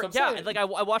remember, the that's what first I'm saying. like I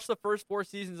watched the first 4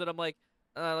 seasons and I'm like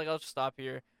I'll just stop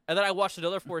here. And then I watched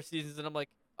another 4 seasons and I'm like,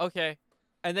 okay.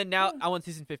 And then now I'm on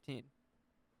season 15.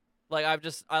 Like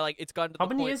it's gotten to How the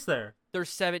many point is there? there's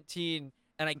 17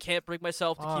 and I can't bring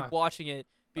myself to keep Fuck. watching it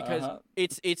because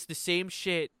it's the same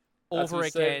shit That's over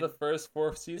what saved again. the first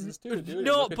 4 seasons too, dude.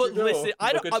 No, Look at but you go. listen,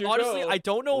 I Look don't. at you Honestly, go. I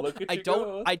don't know. Look at I you don't.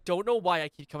 go. I don't know why I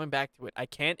keep coming back to it. I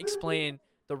can't explain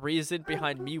the reason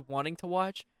behind me wanting to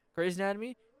watch Grey's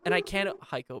Anatomy, and I can't.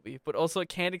 Hi, Kobe, but also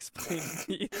can't explain.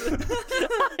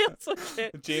 I also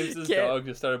can't. James's can't- dog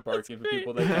just started barking for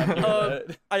people that can't hear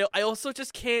that. I also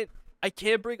just can't. I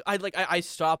can't bring. I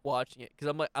stopped watching it because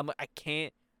I'm like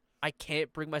I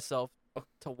can't bring myself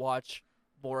to watch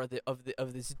more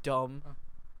of this dumb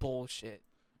bullshit.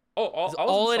 Oh, I was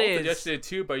all it insulted is- yesterday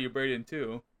too by you, Braden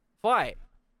too. Why?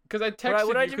 Because I texted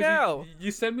What I you. do 'cause now?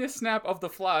 You sent me a snap of the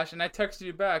Flash, and I texted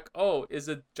you back. Oh, is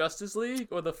it Justice League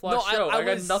or the Flash No, show? I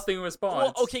got was- nothing in response.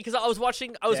 Well, okay, because I was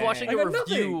watching a I got review.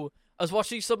 nothing. I was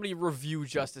watching somebody review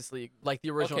Justice League, like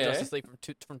the original Okay. Justice League from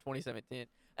 2017,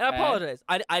 And I apologize.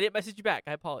 I didn't message you back.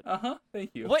 I apologize.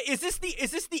 Thank you. What is this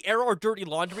the Air or Dirty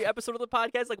Laundry episode of the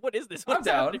podcast? Like, what is this? I'm What's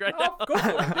down. happening right now? Go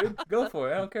for it, dude. Go for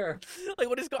it. I don't care. Like,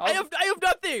 what is going? I have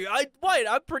nothing.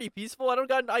 I'm pretty peaceful. I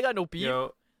got no beef.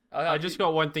 Yo, I just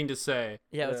got one thing to say.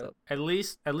 Yeah, what's up? At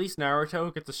least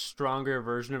Naruto gets a stronger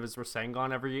version of his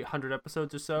Rasengan every 100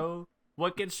 episodes or so.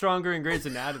 What gets stronger in Grey's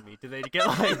Anatomy? Do they get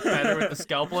like better with the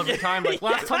scalpel every time? Like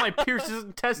last time I pierced his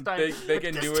intestine. They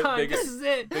get this new it. time, this is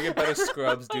it. They get better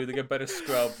scrubs, dude. They get better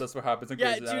scrubs. That's what happens in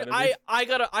Yeah, Grey's dude. Anatomy. I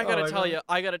gotta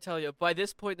God. tell you. By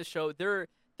this point in the show, they're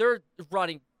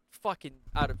running fucking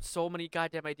out of so many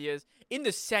goddamn ideas. In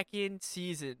the second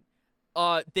season,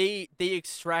 they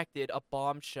extracted a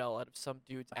bombshell out of some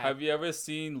dude's ass. Have you ever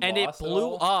seen Lost And it at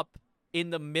blew all? up in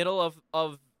the middle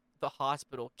of the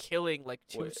hospital, killing like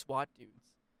 2 Wait. SWAT dudes.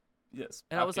 Yes.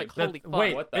 And I was okay. like, holy fuck.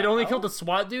 Wait, What the it only hell? killed the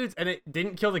SWAT dudes, and it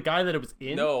didn't kill the guy that it was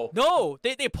in. No. No,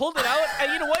 they pulled it out,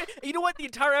 and you know what? The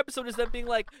entire episode is them being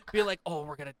like, oh,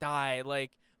 we're gonna die,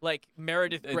 like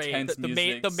Meredith Grey, Intense the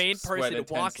main music, sweat person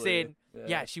walks intensely. in.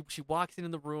 Yeah, she walks in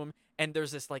the room, and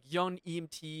there's this like young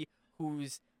EMT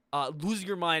who's losing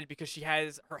her mind because she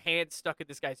has her hand stuck in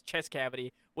this guy's chest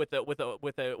cavity with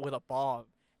a bomb,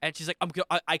 and she's like,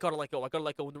 I gotta let go, and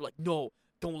they're like, no,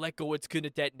 don't let go, it's gonna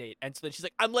detonate. And so then she's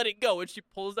like, I'm letting go, and she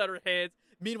pulls out her hands.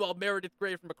 Meanwhile, Meredith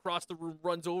Grey from across the room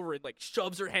runs over and like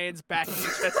shoves her hands back in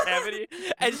the chest cavity,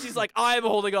 and she's like, I'm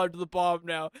holding on to the bomb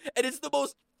now. And it's the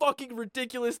most fucking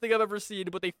ridiculous thing I've ever seen.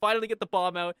 But they finally get the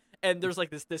bomb out, and there's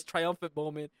like this triumphant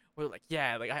moment where like,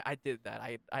 yeah, like I did that.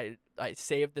 I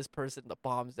saved this person. The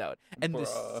bomb's out, and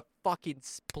this Bruh. fucking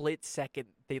split second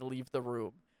they leave the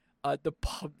room. The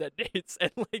bomb detonates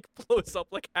and like blows up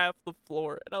like half the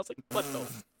floor, and I was like, "What the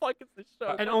fuck is this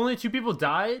show?" And only 2 people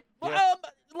died. Well,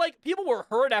 like people were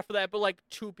hurt after that, but like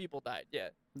 2 people died. Yeah,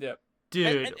 Yep.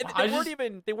 Dude,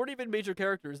 and they weren't even major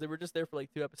characters. They were just there for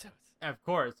like 2 episodes. of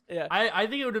course. Yeah. I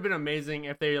think it would have been amazing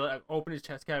if they like opened his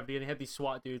chest cavity and they had these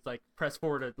SWAT dudes like press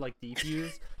forward to like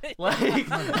defuse, like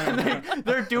and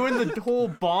they're doing the whole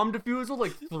bomb defusal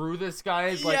like through this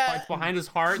guy's like Yeah. behind his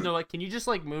heart, and they're like, "Can you just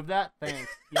like move that? Thanks."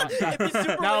 Yeah. It'd be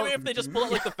super Now- weird if they just pull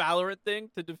out like the Valorant thing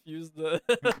to defuse the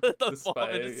the bomb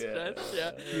spike, in his yeah. chest.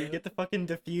 Yeah. You get the fucking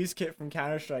diffuse kit from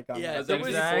Counter Strike on Yeah, that. there was-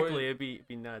 Exactly. It'd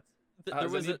be nuts. There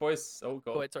Has was any a... boys? Oh,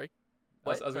 go. Go ahead, sorry. I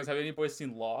was What? gonna say, have any boys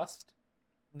seen Lost?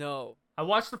 No. I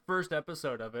watched the first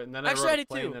episode of it, and then Actually, I I did wrote a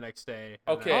plane too. the next day.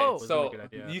 and Okay, that Oh. was a so really good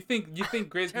idea. you think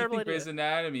Grey's Terrible idea.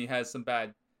 Anatomy has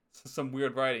some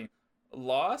weird writing?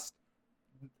 Lost,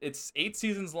 it's 8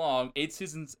 seasons long. 8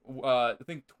 seasons. I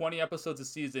think 20 episodes a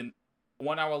season,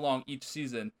 1 hour long each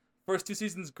season. First 2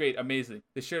 seasons, great, amazing.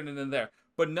 They shared it in there,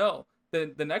 but no.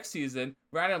 The next season,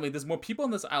 randomly, there's more people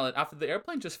on this island after the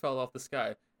airplane just fell off the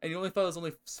sky. And you only thought there's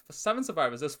only 7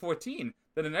 survivors. There's 14.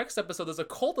 Then the next episode, there's a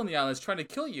cult on the island that's trying to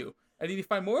kill you. And then you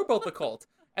find more about the cult.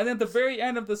 And then at the very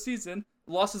end of the season,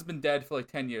 Lost has been dead for like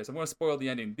 10 years. I'm going to spoil the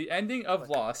ending. The ending of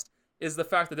Lost is the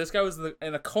fact that this guy was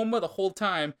in a coma the whole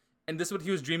time, and this is what he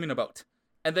was dreaming about.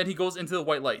 And then he goes into the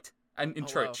white light and in Oh,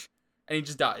 wow. church. And he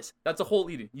just dies. That's a whole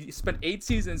eating. You spent 8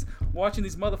 seasons watching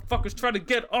these motherfuckers try to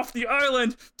get off the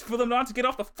island for them not to get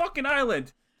off the fucking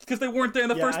island because they weren't there in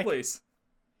the Yeah, first I- place.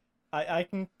 I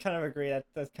can kind of agree that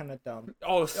that's kind of dumb.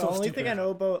 Oh, it's The so only stupid. thing I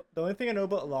know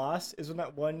about Lost is when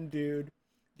that one dude,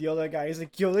 the other guy, is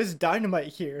like, "Yo, there's dynamite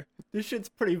here. This shit's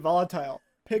pretty volatile."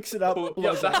 Picks it up, Oh, yeah,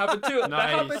 blows that up. happened too. That Nice.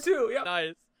 happened too. Yeah.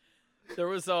 Nice. There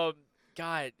was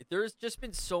God, there's just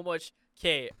been so much.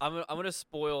 Okay, I'm gonna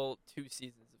spoil 2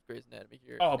 seasons of Grey's Anatomy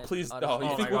here. Oh, and please! honestly- No,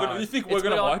 you Oh think my we're gonna? God. You think It's we're been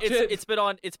gonna on- watch it's- it?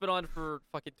 It's been on for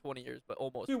fucking 20 years, but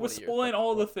almost. Dude, we're 20 years, spoiling but-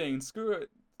 all the things. Screw it.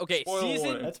 Okay, Spoiler season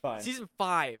warning. That's fine. season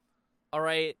 5. All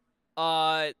right.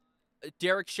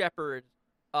 Derek Shepherd,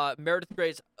 Meredith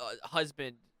Grey's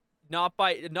husband, not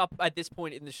at this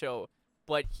point in the show,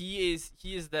 but he is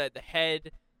the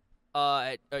head.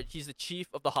 He's the chief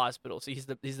of the hospital, so he's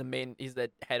the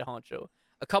head honcho.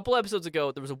 A couple episodes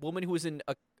ago, there was a woman who was who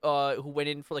went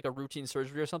in for like a routine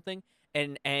surgery or something,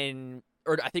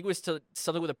 or I think it was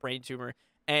something with a brain tumor,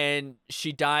 and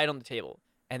she died on the table.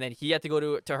 And then he had to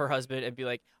go to her husband and be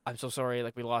like, "I'm so sorry,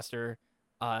 like we lost her.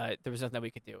 There was nothing that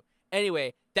we could do."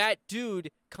 Anyway, that dude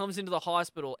comes into the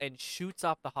hospital and shoots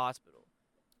up the hospital.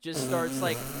 Just starts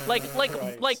like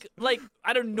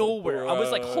out of nowhere. I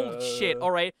was like, holy shit!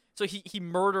 All right, so he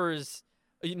murders,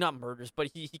 not murders, but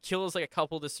he kills like a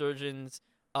couple of the surgeons.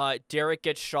 Derek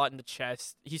gets shot in the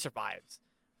chest. He survives,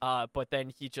 but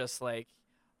then he just like,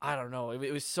 I don't know.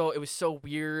 It was so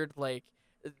weird. Like,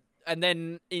 and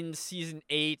then in season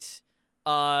 8,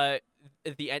 at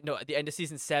the end of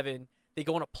season 7, they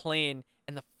go on a plane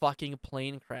and the fucking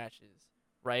plane crashes,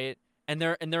 right? And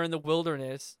they're in the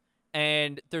wilderness,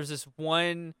 and there's this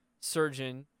one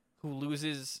surgeon who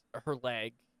loses her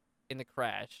leg in the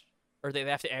crash, or they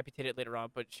have to amputate it later on,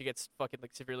 but she gets fucking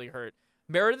like severely hurt.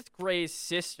 Meredith Gray's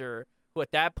sister, who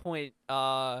at that point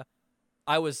I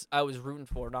was rooting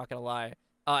for, not gonna lie,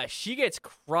 she gets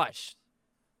crushed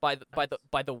by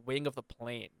the wing of the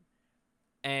plane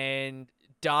and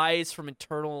dies from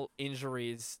internal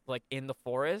injuries like in the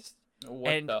forest.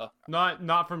 What And- the?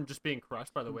 Not from just being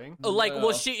crushed by the wing. Like, well,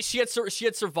 No. she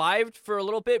had survived for a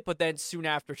little bit, but then soon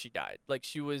after she died. Like,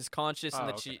 she was conscious, and Oh,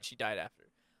 then okay. she died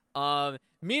after.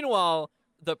 Meanwhile,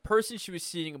 the person she was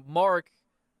seeing, Mark,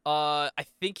 I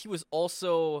think he was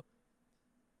also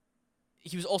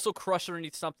crushed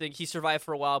underneath something. He survived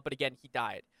for a while, but again, he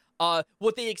died.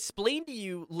 What they explained to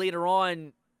you later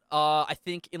on, I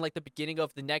think in like the beginning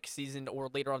of the next season or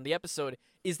later on in the episode,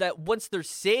 is that once they're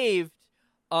saved,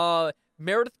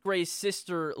 Meredith Gray's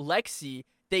sister Lexi,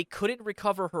 they couldn't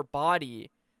recover her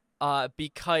body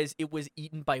because it was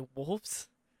eaten by wolves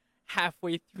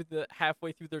halfway through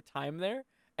their time there.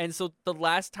 And so the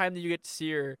last time that you get to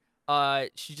see her,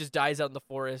 she just dies out in the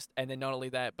forest, and then not only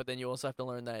that, but then you also have to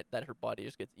learn that her body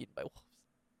just gets eaten by wolves.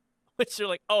 Which you're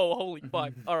like, oh, holy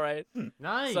fuck, all right.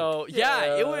 Nice. So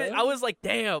yeah, it was. Yeah. I was like,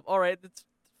 damn, all right, that's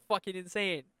fucking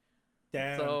insane.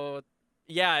 Damn. So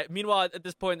yeah. Meanwhile, at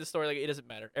this point in the story, like, it doesn't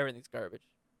matter. Everything's garbage.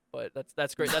 But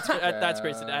that's great. That's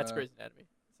Grey's Anatomy.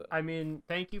 So I mean,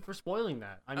 thank you for spoiling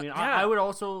that. I mean, yeah. I would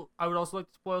also like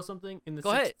to spoil something in the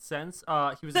Go Sixth ahead. Sense.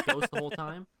 He was a ghost the whole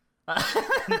time.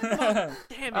 damn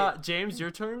it. James,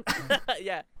 your turn.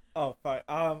 Yeah. Oh fuck.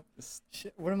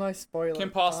 Shit, what am I spoiling? Kim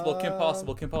Possible, Kim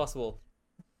Possible, Kim Possible.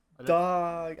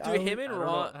 Dog. Dude, him and I don't know Ron.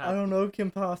 what I don't know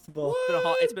Kim Possible.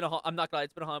 It's been a hot. I'm not gonna lie.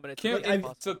 It's been a hot minute. Kim, It's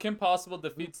impossible. so Kim Possible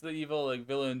defeats the evil like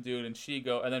villain dude and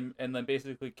Shigo, and then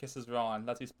basically kisses Ron.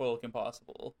 That's how you spoil Kim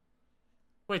Possible.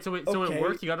 Wait, so Okay. it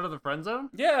worked? You got out of the friend zone?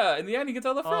 Yeah, in the end he gets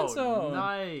out of the friend Oh, zone.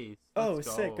 nice. Oh,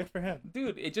 Let's sick. go. Good for him.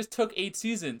 Dude, it just took 8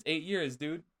 seasons, 8 years,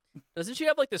 dude. Doesn't she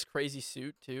have like this crazy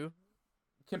suit too?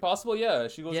 Kim Possible, yeah,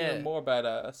 she goes Yeah. even more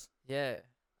badass. Yeah,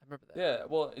 I remember that. Yeah,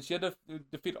 well, she had to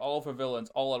defeat all of her villains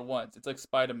all at once. It's like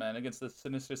Spider-Man against the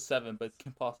Sinister Seven, but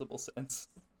Kim Possible sense.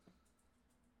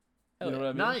 Hell You know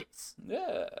yeah. what I mean? Nice.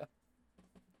 Yeah.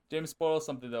 James spoiled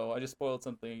something though. I just spoiled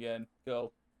something again.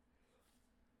 Go.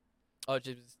 Oh,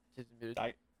 James muted.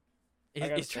 I He's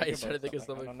gotta trying to about think of I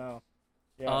something. don't know. Oh,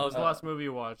 Yeah. What was the last movie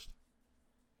you watched?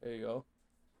 There you go.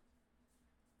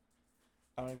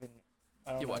 I don't even.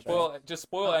 I don't You know watch that. Spoil. Just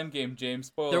spoil Endgame, James.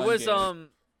 Spoil. There was Endgame.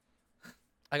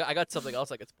 I got something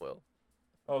else I could spoil.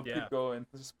 Oh, Yeah. keep going.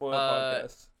 This is spoil Uh,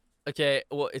 podcast. Okay,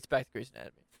 well, it's back to Grey's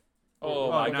Anatomy. Oh,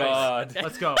 oh, my nice. god.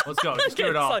 Let's go. Just do it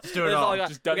Okay, all. so- Just do it that's all I all. got.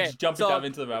 Just, Okay, just jump so, dive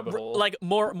into the rabbit hole. Like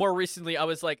more recently, I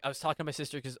was talking to my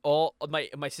sister because all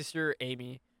my sister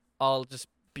Amy, I'll just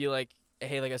be like,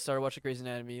 hey, like I started watching Grey's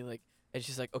Anatomy, like, and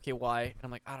she's like, okay, why? And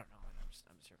I'm like, I don't know, I'm just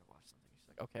here to watch something. She's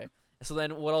like, okay. And so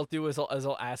then what I'll do is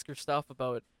I'll ask her stuff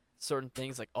about certain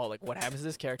things, like, oh, like what happens to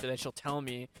this character, then she'll tell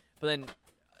me, but then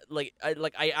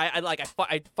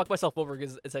I fuck myself over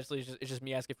because essentially it's just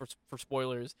me asking for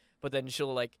spoilers, but then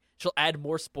she'll add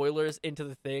more spoilers into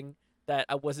the thing that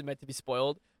I wasn't meant to be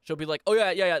spoiled. She'll be like, oh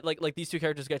yeah, like these two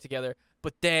characters get together,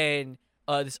 but then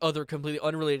this other completely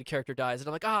unrelated character dies, and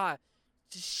I'm like,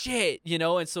 shit, you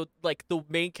know. And so like the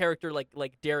main character, like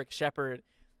Derek Shepherd,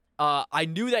 I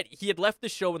knew that he had left the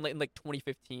show in like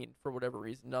 2015 for whatever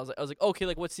reason. And I was like, okay,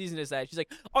 like what season is that? She's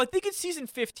like, oh, I think it's season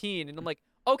 15, and I'm like,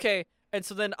 okay. And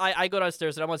so then I go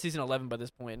downstairs and I'm on season 11 by this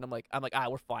point, and I'm like,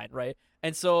 we're fine, right?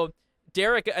 And so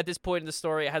Derek at this point in the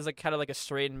story has like kind of like a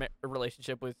strained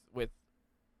relationship with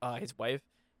his wife,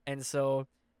 and so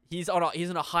he's on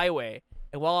a highway,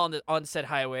 and while on said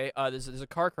highway, there's a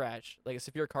car crash, like a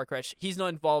severe car crash. He's not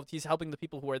involved. He's helping the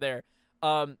people who are there,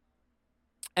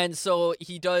 and so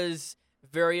he does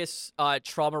various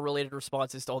trauma related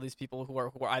responses to all these people who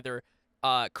are either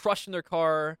crushed in their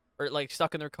car or like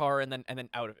stuck in their car and then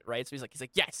out of it, right? So he's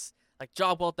like, yes, like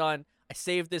job well done. I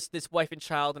saved this wife and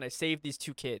child, and I saved these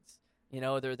 2 kids. You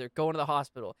know, they're going to the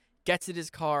hospital. Gets in his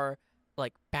car,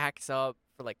 like backs up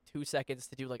for like 2 seconds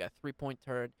to do like a 3-point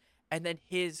turn, and then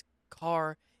his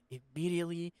car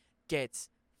immediately gets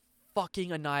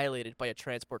fucking annihilated by a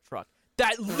transport truck.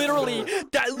 That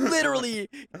literally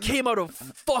came out of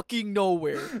fucking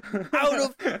nowhere. Out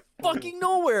of fucking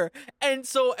nowhere. And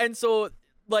so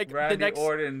like Randy the next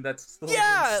Orton, that's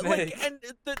yeah, Snake. like, and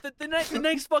the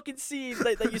next fucking scene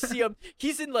that you see him,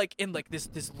 he's in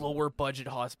this lower budget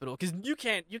hospital, because you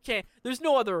can't. There's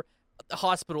no other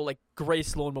hospital like Gray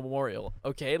Sloan Memorial.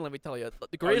 Okay, let me tell you,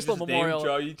 the Gray Sloan Memorial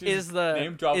is the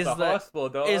name drop is the the hospital,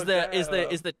 dog. is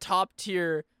the top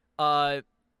tier.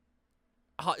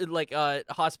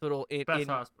 hospital in Best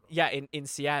hospital. yeah in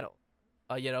Seattle.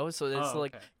 You know, so it's Oh,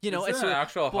 like okay. you know, Is it's it an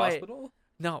actual but- hospital?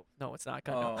 no, it's not.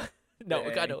 God, no. Oh, No,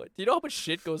 God, dang. no. Do you know how much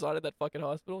shit goes on in that fucking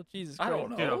hospital? Jesus I Christ. don't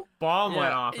know. Dude, a bomb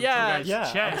went Yeah, off in yeah, some guy's yeah,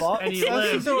 a chest, bomb- and he That's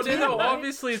lived. So too, no, right?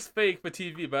 obviously it's fake for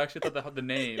TV, but I actually thought the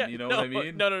name. Yeah, You know no, what I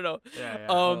mean? No. Yeah, yeah.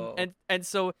 Oh. And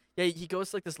so yeah, he goes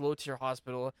to like this low tier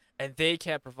hospital, and they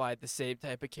can't provide the same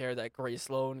type of care that Gray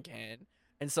Sloan can.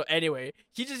 And so anyway,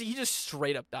 he just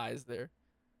straight up dies there,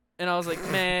 and I was like,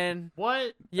 man,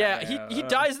 What? yeah, he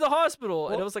dies in the hospital,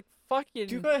 and Well, I was like, fucking.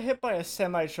 You got hit by a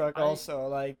semi truck I- also.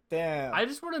 Like, damn. I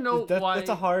just want to know why. That's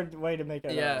a hard way to make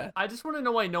it. Yeah. I just want to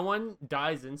know why no one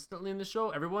dies instantly in the show.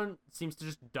 Everyone seems to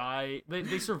just die.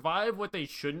 They survive what they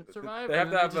shouldn't survive, They have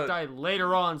and to then have they just a- die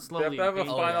later on They slowly. have to have a and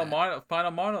Oh,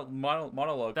 final yeah.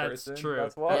 monologue. That's person. true.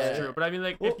 That's why. That's Yeah. true. But I mean,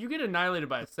 like, Well- if you get annihilated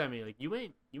by a semi, like, you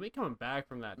ain't coming back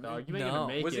from that, dog. You ain't No. gonna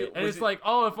make Was it. it- And was it's it- like,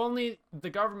 oh, if only the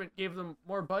government gave them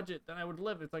more budget, then I would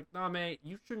live. It's like, nah, man,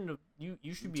 you shouldn't have. You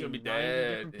should be should in be 90 dead,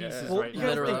 different yeah. pieces Well, right you now.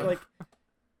 gotta think Literally. like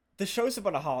the show's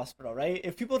about a hospital, right?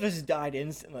 If people just died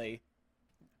instantly,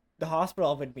 the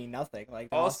hospital would mean nothing.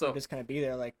 Like the Also- hospital just gonna be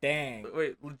there. Like, dang.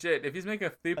 Wait, legit. If he's making a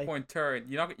 3-point turn,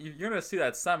 you're gonna see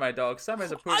that semi dog.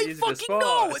 Semis are I pretty easy to fucking spot.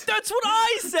 know. That's what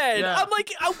I said. Yeah. I'm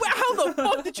like, how the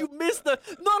fuck did you miss the?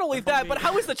 Not only that, but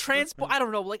how is the transport? I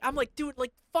don't know. Like, I'm like, dude,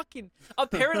 like, fucking.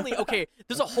 Apparently, okay.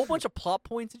 There's a whole bunch of plot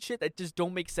points and shit that just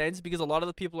don't make sense because a lot of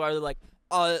the people are either like,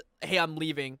 hey, I'm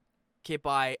leaving, okay,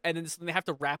 bye, and then they have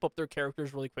to wrap up their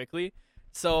characters really quickly.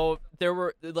 So there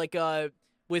were like,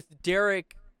 with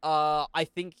Derek. I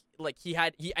think like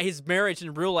his marriage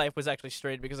in real life was actually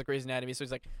strained because of Grey's Anatomy. So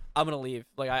he's like, I'm gonna leave.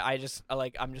 Like I'm just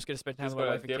gonna spend time Just with my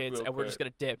gonna wife and dip kids, real and we're just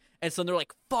quick. gonna dip. And so they're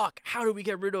like, fuck, how do we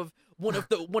get rid of one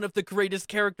of the greatest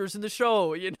characters in the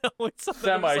show? You know, and so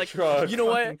then it was Semi like, truck. you know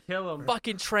what? Fucking kill him.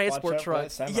 Fucking transport out for that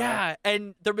truck. semi. Yeah,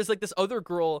 and there was like this other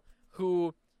girl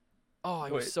who, oh,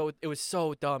 it Wait. was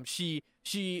so dumb. She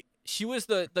was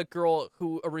the girl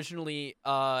who originally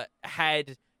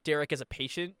had Derek as a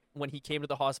patient when he came to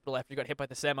the hospital after he got hit by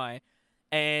the semi,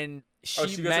 and Oh,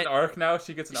 she gets met an arc now.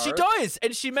 She gets an she arc. does,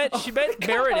 and she met Oh my God.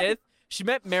 Meredith. She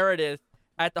met Meredith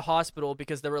at the hospital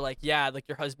because they were like, yeah, like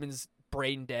your husband's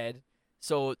brain dead,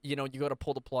 so you know you got to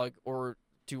pull the plug or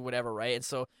do whatever, right? And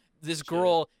so this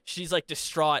girl, she's like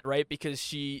distraught, right, because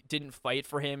she didn't fight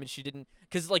for him and she didn't,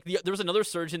 because like there was another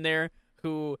surgeon there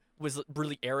who was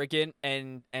really arrogant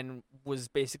and was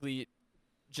basically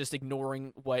just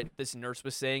ignoring what this nurse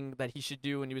was saying that he should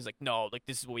do, and he was like, no, like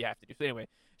this is what we have to do. So anyway,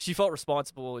 she felt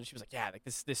responsible and she was like, yeah, like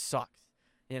this sucks,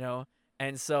 you know.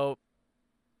 And so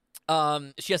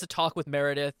she has to talk with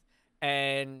Meredith,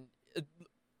 and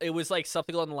it was like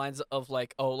something along the lines of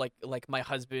like, oh, like my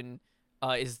husband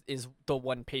is the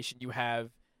one patient you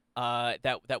have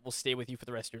that will stay with you for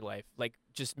the rest of your life, like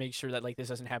just make sure that like this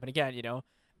doesn't happen again, you know.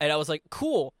 And I was like,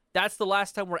 cool, that's the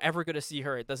last time we're ever gonna see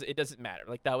her. It doesn't matter.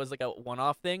 Like that was like a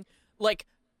one-off thing. Like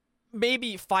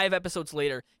maybe 5 episodes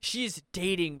later, she's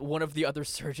dating one of the other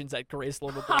surgeons at Grey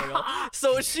Sloan Memorial.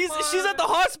 So she's at the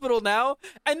hospital now,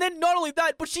 and then not only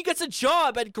that, but she gets a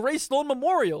job at Grey Sloan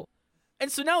Memorial,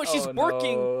 and so now she's Oh,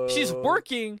 working. She's no.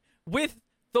 working with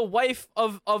the wife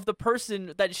of the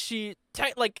person that she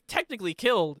technically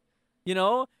killed. You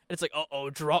know, and it's like,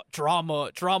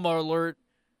 drama alert.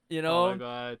 You know, Oh my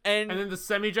god. and And then the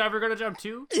semi driver got a job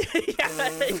too? yeah.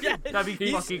 That'd be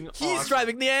He's- fucking He's awesome.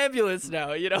 driving the ambulance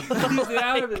now, you know.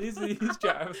 He's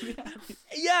driving.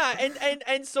 Yeah,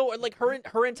 and so like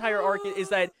her entire arc is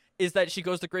that she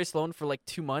goes to Grey Sloan for like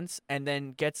 2 months and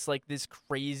then gets like this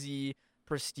crazy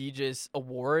prestigious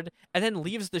award and then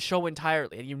leaves the show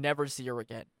entirely and you never see her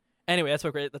again. Anyway, that's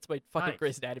my fucking Nice.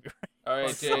 Grey's Anatomy. All right,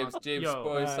 Fuck. James. James, Yo,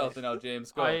 spoil yourself now.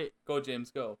 James, go. Go,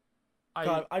 James, go.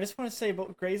 God, I just want to say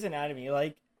about Grey's Anatomy,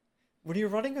 like, when you're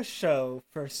running a show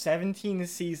for 17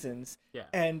 seasons, Yeah.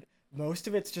 and most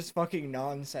of it's just fucking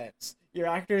nonsense, your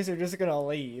actors are just gonna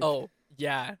leave. Oh,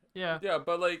 yeah. Yeah. Yeah,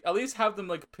 but like at least have them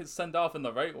like send off in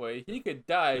the right way. He could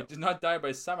die, Yeah. just not die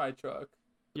by semi truck.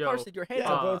 Yo, Carson, your hands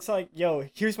yeah, up. but it's like, yo,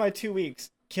 here's my 2 weeks,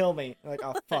 kill me. I'm like,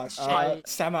 oh fuck, Shit.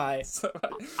 semi.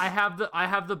 I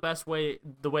have the best way,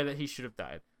 the way that he should have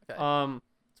died. Okay.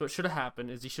 So what should have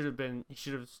happened is he should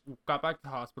have got back to the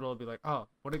hospital and be like, oh,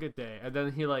 what a good day. And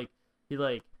then he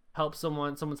helps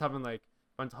someone's having like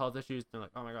mental health issues, and they're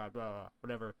like, oh my god, blah, blah,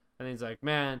 whatever. And then he's like,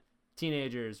 man,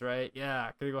 teenagers, right?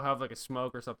 Yeah, gonna go have like a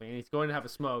smoke or something. And he's going to have a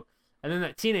smoke. And then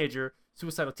that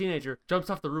suicidal teenager, jumps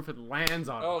off the roof and lands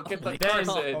on him. Oh, get the my Then- God.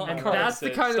 Carson. And Carson, that's the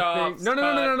kind of thing. No,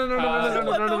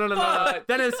 What the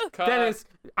fuck? Dennis,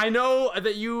 I know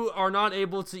that you are not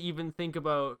able to even think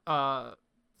about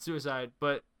suicide,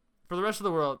 but for the rest of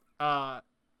the world,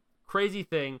 crazy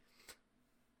thing.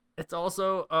 It's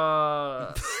also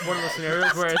one of those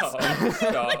scenarios where it's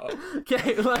Stop.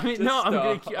 okay. Let me. Just No,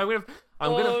 stop.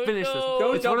 I'm gonna finish this.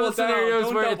 Don't It's one of those double down, scenarios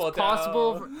don't where it's double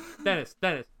possible. down.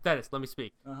 Dennis, let me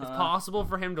speak. It's Uh-huh. possible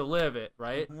for him to live it,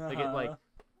 right? Like it like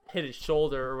hit his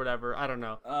shoulder or whatever. I don't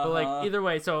know. But Uh-huh. like either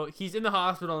way, so he's in the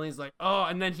hospital and he's like, oh,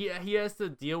 and then he has to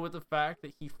deal with the fact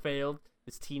that he failed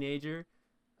this teenager.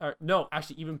 Or no,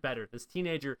 actually, even better. This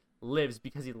teenager lives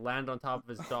because he landed on top of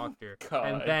his doctor,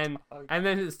 God, and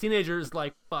then his teenager is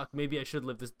like, "Fuck, maybe I should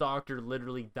live." This doctor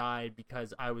literally died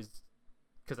because I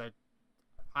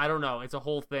don't know. It's a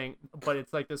whole thing, but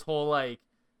it's like this whole like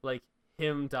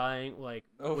him dying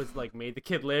was like made the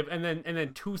kid live, and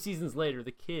then 2 seasons later,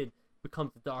 the kid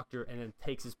becomes the doctor and then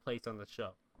takes his place on the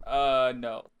show.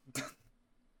 No.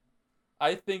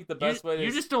 I think the best way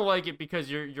You just don't like it because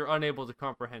you're unable to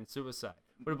comprehend suicide.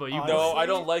 What about you? Honestly- No, Brian? I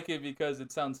don't like it because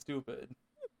it sounds stupid.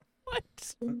 What?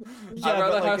 Yeah, I'd rather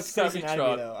but, like, have it's Grey's Semi Anatomy,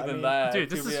 Truck though. I than mean- that. Dude,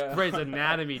 this to is be a- Grey's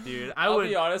Anatomy, dude. I'll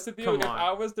be honest with you. come If on.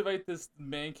 I was to write this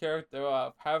main character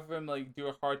up, have him like do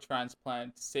a heart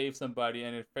transplant, save somebody,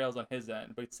 and it fails on his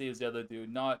end, but it saves the other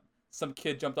dude. Not some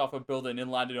kid jumped off a building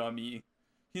and landed on me.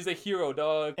 He's a hero,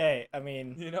 dog. Hey, I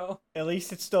mean, You know? at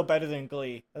least it's still better than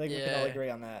Glee. I think we can all Yeah. agree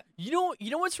on that. You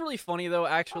know what's really funny though,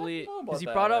 actually, I don't know because about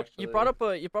you brought that, up actually. you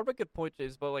brought up a good point,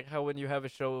 James, about like how when you have a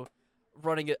show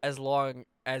running it as long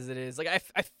as it is, like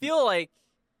I feel like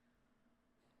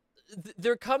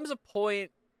there comes a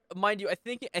point, mind you, I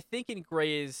think in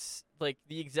Grey's, like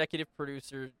the executive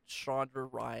producer Shonda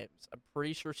Rhimes, I'm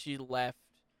pretty sure she left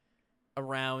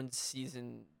around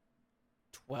season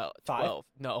 12. Five?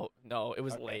 12. No, it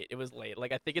was Okay. late. It was late.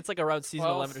 Like I think it's like around season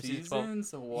 12 11 or season 12.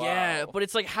 seasons? Wow. Yeah, but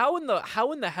it's like how in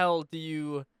the hell do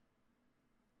you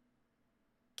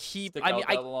keep? Stick I mean, out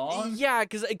that long? yeah,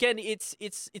 because again, it's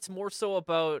more so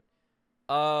about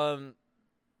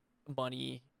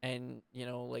money and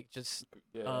like just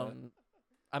Yeah.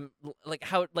 I'm like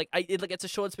how like it's a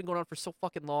show that's been going on for so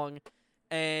fucking long.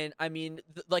 And I mean,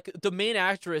 like the main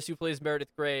actress who plays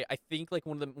Meredith Grey, I think like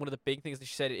one of the big things that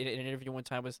she said in an interview one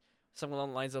time was something along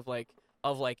the lines of like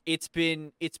it's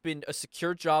been a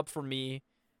secure job for me,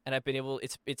 and I've been able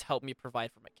it's helped me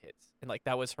provide for my kids, and like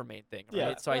that was her main thing, right?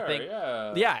 Yeah, So I Fair, think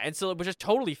yeah. and so which is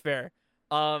totally fair.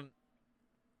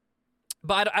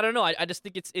 But I don't know. I just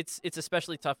think it's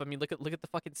especially tough. I mean, look at the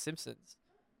fucking Simpsons.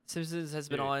 Simpsons has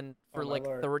been Dude. on for Oh my like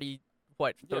lord.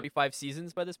 35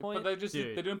 seasons by this point. But Dude.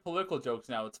 they're doing political jokes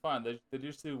now. It's fine. They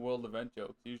just do world event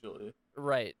jokes usually.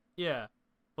 Right. Yeah.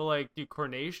 But like, dude,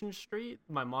 Coronation Street.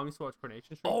 My mom used to watch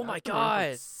Coronation Street. Oh my That's been running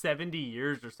for God. 70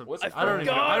 years or something. What's I don't even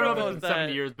know. forgot I don't know if about it's been 70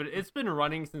 that. years, but it's been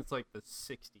running since like the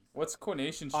 60s. What's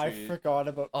Coronation I Street? forgot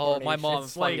about. Oh, my Coronation. mom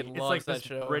It's like fucking it's loves like that this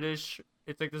show. British.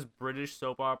 It's like this British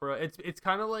soap opera. It's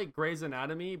kind of like Grey's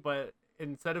Anatomy, but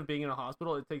instead of being in a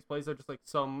hospital, it takes place at just like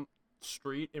some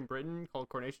street in Britain called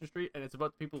Coronation Street, and it's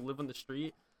about the people who live on the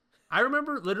street. I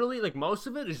remember literally like most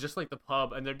of it is just like the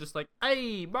pub, and they're just like,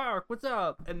 "Hey, Mark, what's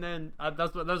up?" And then that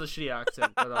was a shitty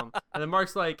accent, but and then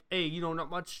Mark's like, "Hey,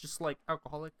 not much, just like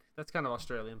alcoholic." That's kind of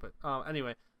Australian, but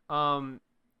anyway,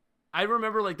 I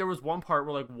remember like there was one part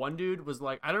where like one dude was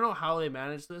like, I don't know how they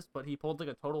managed this, but he pulled like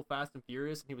a total Fast and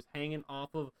Furious, and he was hanging on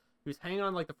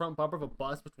like the front bumper of a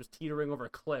bus which was teetering over a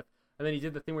cliff, and then he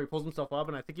did the thing where he pulls himself up,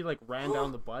 and I think he like ran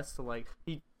down the bus, so like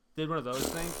he did one of those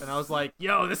things, and I was like,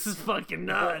 yo, this is fucking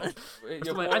nuts. Wait, Or your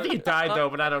something. I think he boy- died though,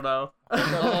 but I don't know.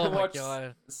 Oh my Watch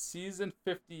God. Season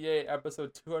 58,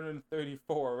 episode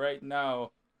 234, right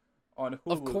now on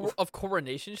Hulu. Of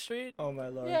Coronation Street. Oh my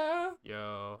lord. Yeah.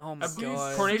 Yo. Oh my Season-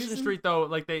 God. Coronation Season Street though,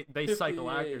 like they cycle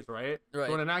 58. actors, right? Right.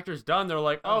 So when an actor's done, they're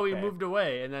like, oh, he Okay. moved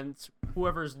away, and then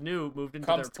whoever's new moved into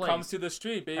Comes their place. comes to the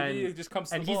street, baby. And- it just comes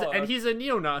to and the he's block. and he's a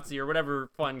neo-Nazi or whatever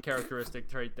fun characteristic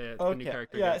trait that the new Okay.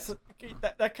 character Yeah. gets. So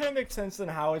that kind of makes sense in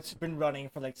how it's been running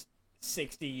for like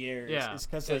 60 years. Yeah. It's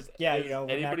because Is- like when is an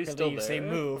anybody actor still leaves, they there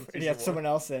move from and you have season someone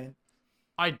else in.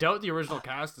 I doubt the original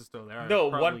cast is still there. no,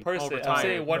 Probably one all person. I'm retired.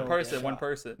 saying one No, person. yeah. One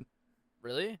person.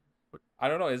 Really? I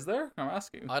don't know. Is there? I'm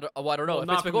asking. I don't know. Well, If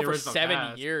not it's been from the going for original 70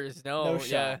 cast. years, no. No yeah.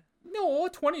 shot. No, a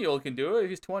 20-year-old can do it. If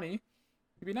he's 20,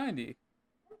 he'd be 90.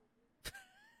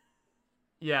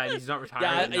 Yeah, he's not retired.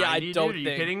 Yeah, at yeah, I 90, don't dude. Are you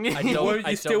think- kidding me? I don't- Would-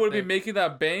 you still don't would be think- making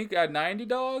that bank at 90,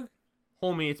 dog?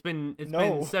 Homie, it's been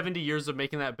No. 70 years of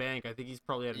making that bank. I think he's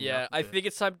probably had Yeah, enough of I it. think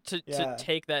it's time to Yeah.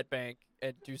 take that bank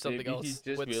and do something Maybe else. he just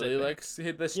with really said bank. likes to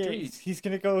hit the Yeah, street. he's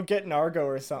gonna go get an Argo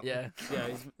or something. Yeah. Yeah,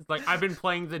 it's like I've been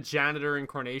playing the janitor in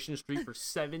Coronation Street for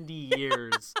 70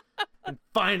 years, and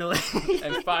finally,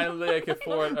 And finally, I can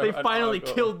afford. they an finally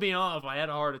Argo. killed me off. I had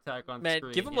a heart attack on Man,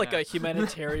 screen. give him like yeah. a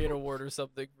humanitarian award or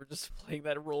something for just playing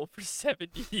that role for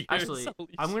 70 years. Actually,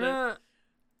 Holy I'm shit.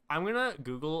 gonna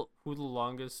Google who the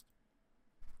longest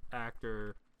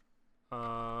actor.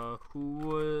 Who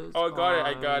was? Oh,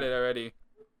 I got on- it already.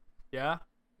 Yeah.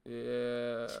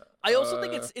 Yeah. I also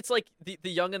think it's like the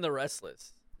Young and the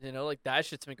Restless. You know, like that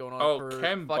shit's been going on Oh, for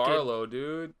Ken fucking. Barlow,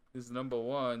 dude, is number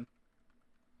one.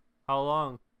 How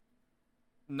long?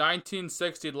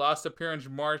 1960, last appearance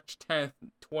March 10th,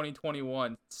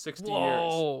 2021. 60 years.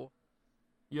 Whoa.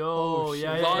 Yo, Oh,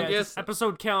 yeah, shit. yeah, Longest- just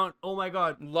episode count. Oh my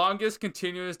god, Longest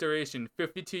continuous duration,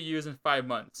 52 years and 5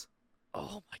 months.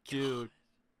 Oh my god. dude.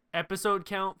 Episode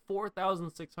count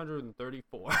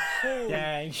 4,634.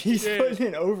 Dang, he's Dude. putting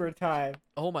in overtime.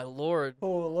 Oh my lord. Oh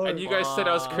lord. And you guys said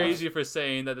I was Fuck. crazy for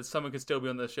saying that someone could still be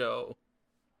on the show.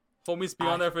 Homies be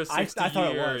on there for 60 I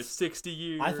thought it years. was. 60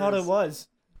 years. I thought it was.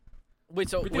 Wait,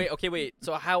 so We did- wait, okay, wait.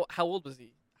 So how old was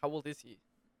he? How old is he?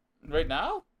 Right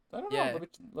now? I don't Yeah. know.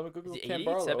 Let me Google Is he Ken 80,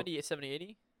 Barlow. 70,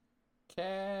 80?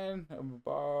 Ken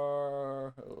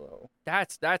Barlow.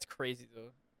 That's crazy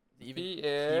though. To even He keep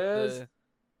is.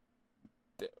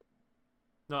 the-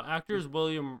 No, actor's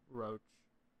William Roach.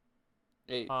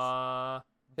 Eight. Born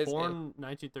His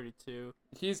 1932.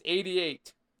 He's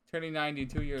 88, turning 90 in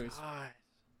 2 years. God.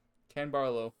 Ken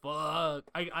Barlow. Fuck.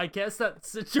 I guess that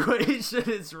situation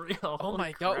is real. Oh Holy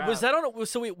my god. Was crap. that on?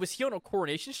 So wait, was he on a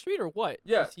Coronation Street or what?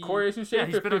 Yeah, Was he- Coronation Street. Yeah,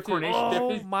 he's for been on 50 Coronation Oh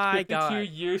 50 my 52 god.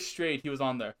 years straight he was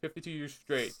on there. 52 years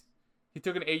straight. He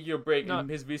took an 8-year break, No. and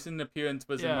his recent appearance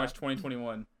was in Yeah. March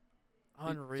 2021.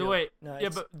 Unreal. So wait, No, yeah,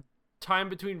 it's- but time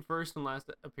between first and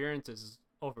last appearances is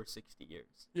over 60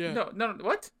 years. Yeah. No,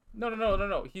 what?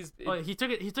 No. He's Well, he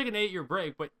took an 8-year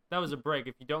break, but that was a break.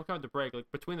 If you don't count the break, like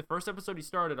between the first episode he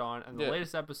started on and the Yeah.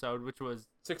 latest episode, which was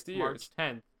 60 years. March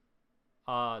 10th,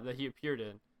 that he appeared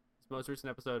in. His most recent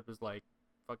episode was like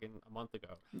fucking a month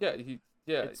ago.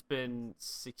 Yeah, It's been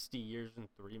 60 years and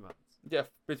 3 months.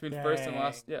 between first and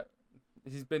last. Dang.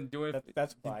 Yeah, he's been doing.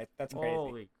 That's why. That's crazy.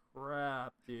 Holy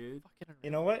crap, dude! Fucking unreal. You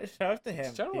know what? Shout out to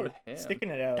him. Shout out dude. to him. Sticking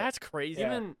it out. That's crazy.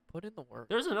 Yeah. Even Put in the work.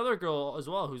 there's another girl as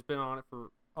well who's been on it for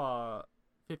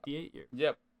 58 years.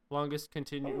 Yep. Longest Oh.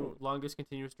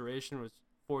 continuous duration was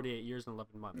 48 years and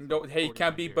 11 months. No, hey, you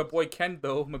can't 49 beat my years. boy Ken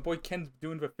though. My boy Ken's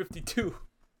doing for 52.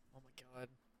 Oh my god.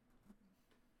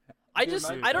 I Dude, just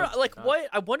dude, I don't that's like nuts. what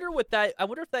I wonder if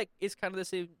that is kind of the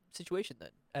same situation then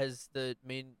as the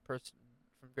main person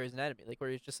from Grey's Anatomy, like where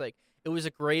it's just like it was a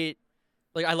great,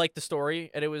 like I liked the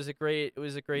story and it was a great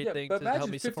Yeah, thing but to help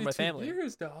imagine me support my 52 family.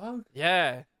 years, dog.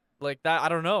 Yeah, like that. I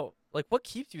don't know. Like what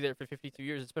keeps you there for 52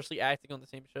 years, especially acting on the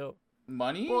same show?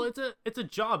 Money? Well, it's a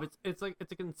job. It's like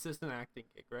it's a consistent acting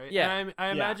gig, right? Yeah. And I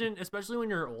imagine, especially when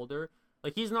you're older,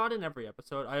 like he's not in every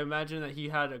episode. I imagine that he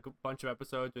had a bunch of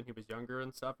episodes when he was younger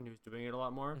and stuff, and he was doing it a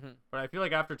lot more. Mhm. But I feel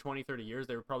like after 20, 30 years,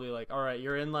 they were probably like, all right,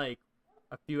 you're in like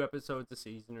a few episodes a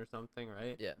season or something,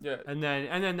 right? Yeah. yeah. And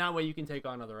then that way you can take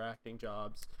on other acting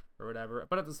jobs or whatever.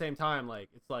 But at the same time, like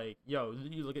it's like, yo,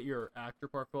 you look at your actor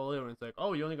portfolio and it's like,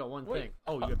 oh, you only got one Wait, thing.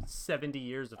 Oh, you have 70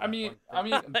 years of. I that mean,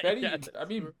 one thing. Betty. Yeah, that's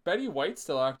true. Betty White's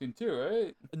still acting too,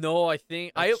 right? No, I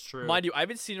think That's true. mind you, I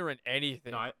haven't seen her in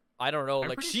anything. No, I don't know. I'm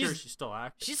Like pretty sure she's still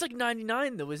acting. she's like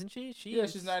 99 though, isn't she? Yeah,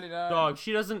 she's 99. Dog,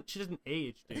 she doesn't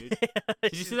age, dude. Did you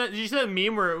She's- see that? Did you see that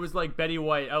meme where it was like Betty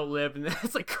White outlived, and then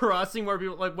it's like crossing more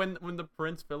people? Like when the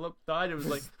Prince Philip died, it was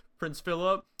like Prince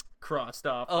Philip crossed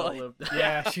off Oh, outlived.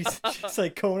 Yeah, she's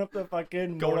like going up the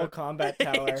fucking Going Mortal up- Kombat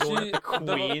tower. She-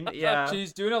 Queen, yeah.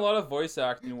 She's doing a lot of voice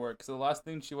acting work. So the last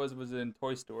thing she was in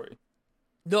Toy Story.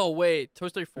 No, wait. Toy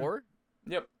Story 4?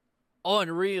 Yep.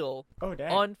 Unreal. Oh dang.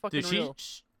 Unfucking Dude, real.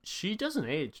 she doesn't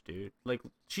age, dude. Like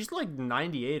she's like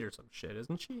 98 or some shit,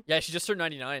 isn't she? Yeah, she just turned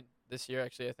 99 this year,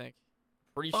 actually, I think.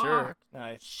 Pretty sure. Fuck.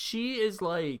 Nice. She is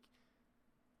like,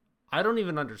 I don't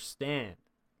even understand,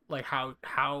 like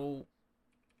how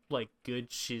like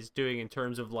good she's doing in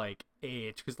terms of like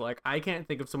age, because like I can't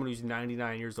think of someone who's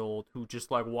 99 years old who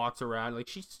just like walks around like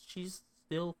she's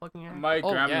still fucking acting. My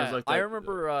Oh, grandma yeah. was like that. I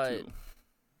remember, too.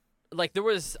 Like, there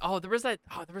was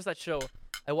that show.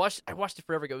 I watched it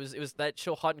forever ago. It was that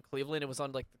show Hot in Cleveland. It was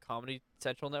on, like, the Comedy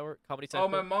Central network. Comedy Oh, Central.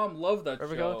 my mom loved that There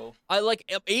we show.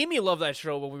 go. Amy loved that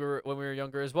show when we were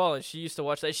younger as well, and she used to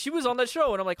watch that. She was on that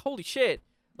show, and I'm like, holy shit!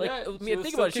 Like, Yeah, I she mean, was think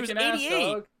still about it. She was kicking ass,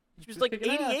 88. dog. She was Just like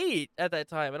kicking ass. 88 at that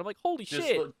time, and I'm like, holy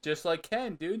shit! Just like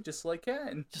Ken, dude. Just like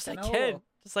Ken. Just Ken like Howell. Ken,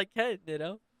 just like Ken, you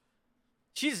know.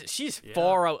 She's Yeah.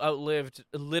 far outlived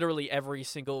literally every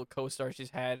single co-star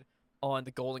she's had on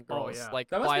the Golden Oh, Girls, yeah. like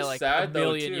That must by be like sad a though,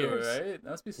 million too, years. right? That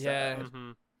must be Yeah. sad.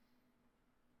 Mhm.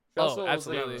 She also was,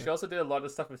 absolutely. she also did a lot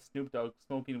of stuff with Snoop Dogg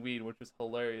smoking weed, which was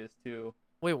hilarious too.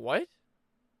 Wait, what?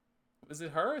 Was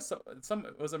it her? Some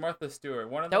was it Martha Stewart?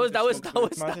 One of That them was just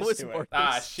smoked weed. Martha Martha Stewart. Stewart.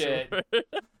 Ah, shit.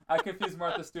 I confused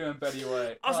Martha Stewart and Betty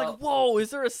White. I was like, whoa,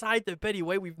 is there a side to Betty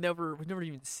White we've never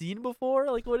even seen before?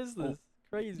 Like, what is this?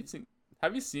 Crazy.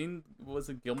 Have you seen? Was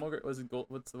it Gilmore? Was it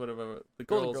what's whatever the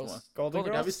Golden girls Girls. one? Golden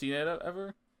Girls. Have you seen it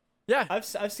ever? Yeah. I've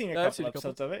seen a I've couple seen a couple.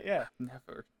 episodes of it. Yeah.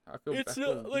 Never. I feel It's I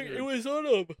feel like weird. it was on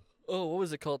oh, what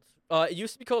was it called? It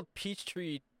used to be called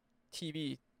Peachtree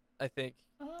TV, I think.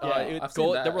 Yeah, I've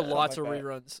seen There were that. lots Something of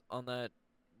like reruns on that,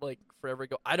 like forever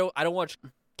ago. I don't watch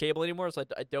cable anymore, so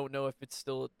I don't know if it's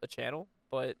still a channel.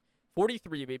 But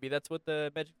 43, maybe that's what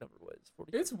the magic number was.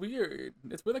 43. It's weird.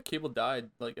 It's where the cable died.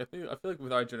 Like I feel like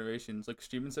with our generations, like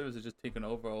streaming services have just taken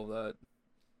over all that.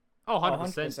 Oh,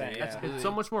 100%. 100%, yeah. It's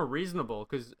so much more reasonable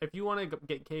because if you want to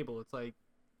get cable, it's like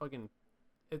fucking,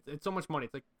 it's so much money.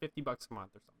 It's like $50 a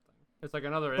month or something. It's like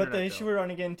another But the internet issue bill. we're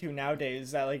running into nowadays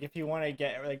is that like if you want to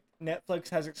get like Netflix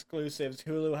has exclusives,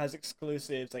 Hulu has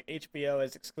exclusives, like HBO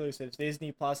has exclusives,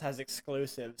 Disney Plus has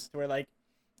exclusives. Where like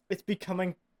it's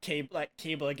becoming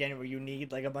cable again, where you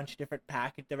need like a bunch of different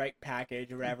the right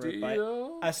package or whatever. But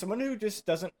as someone who just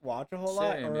doesn't watch a whole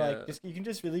lot, Same, or yeah. like just you can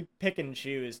just really pick and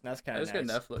choose, and that's kind I of just nice.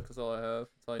 get Netflix. That's all I have. That's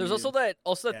all I There's need.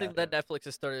 also that Yeah. thing that Netflix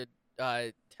has started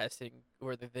testing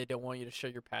where they don't want you to share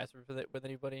your password with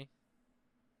anybody.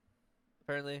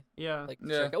 Apparently, Yeah. like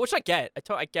Yeah. which I get.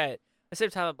 I get. At the same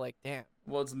time, I'm like, damn.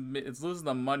 Well, it's losing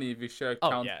the money if you share Oh,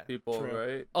 accounts yeah. with people, True.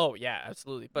 right? Oh yeah,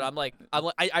 absolutely. But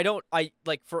I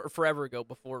like forever ago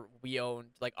before we owned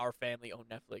like our family owned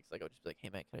Netflix. Like I would just be like, hey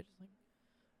man, can I just like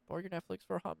borrow your Netflix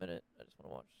for a hot minute? I just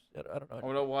want to watch. I don't know. I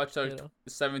want to watch You like know.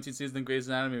 17 seasons of Grey's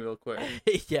Anatomy real quick.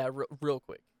 Yeah, real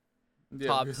quick. Yeah,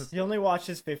 Tops. He only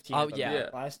watches 15. Oh, of them, yeah. Yeah.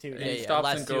 last 2 And days. he yeah, stops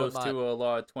last and two goes I'm to a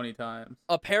lot 20 times.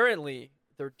 Apparently,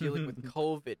 they're dealing with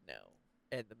COVID now,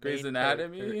 and the Grey's main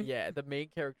Anatomy? character- yeah, the main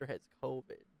character has COVID,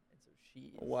 and so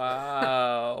she's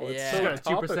Wow. It's Yeah. She's so got a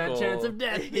 2% topical. chance of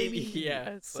death, baby.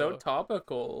 yeah, So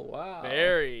topical. Wow.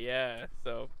 very yeah.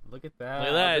 So Look at that. Look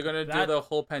at They're that. gonna do That- the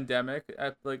whole pandemic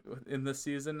at like in the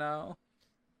season now.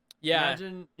 yeah,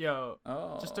 Imagine,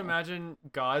 Oh. just imagine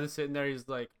God sitting there. He's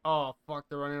like, oh, fuck,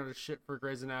 they're running out of shit for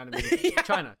Grey's Anatomy.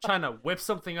 Yeah. China, whip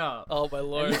something up. oh my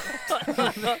lord.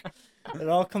 It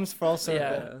all comes full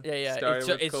circle. yeah. Started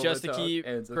with It's just COVID to talk, keep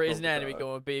ends with Grey's COVID Anatomy talk.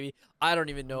 going, baby. I don't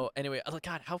even know. Anyway, I was like,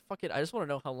 God, how fucking. I just want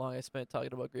to know how long I spent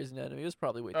talking about Grey's Anatomy. It was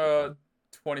probably way too long.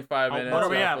 25 Oh, minutes. what are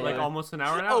we at? roughly. Like almost an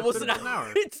hour now? Almost It's an been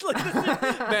hour. It's like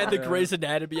man, the Yeah. Grey's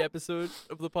Anatomy episode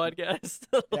of the podcast.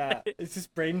 Yeah, Like, it's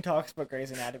just Braden talks about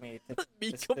Grey's Anatomy. me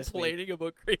this week. complaining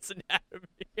about Grey's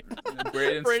Anatomy.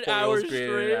 Braden For an hour spoils Grey's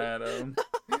straight. Anatomy.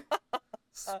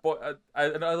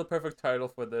 Another perfect title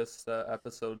for this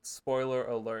episode: Spoiler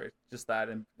alert. Just that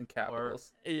in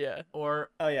capitals. Yeah,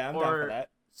 Or Oh yeah, I'm down for Or- that.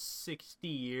 60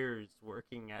 years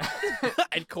working at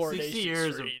and Coronation 60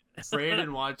 years Street. of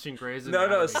Braden watching Grey's No,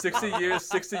 Anatomy. 60 years.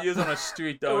 60 years on a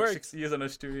street, It dog. works. 60 years on a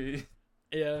street.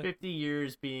 Yeah. 50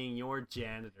 years being your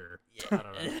janitor. I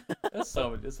don't know. There's so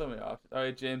many options. All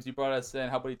right, James, you brought us in.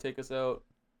 How about you take us out?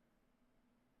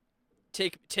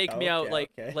 Take me out Okay,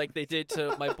 like okay. like they did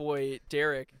to my boy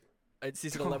Derek in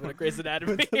season 11 of Grey's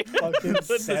Anatomy. With the fucking With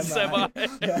the semi.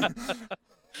 Yeah.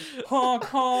 Honk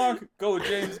honk. Go,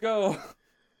 James. Go.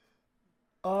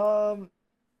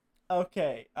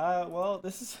 Okay. Well,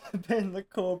 this has been the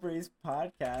Cool Breeze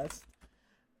podcast.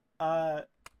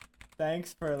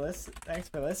 Thanks for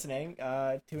listening.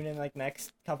 Tune in like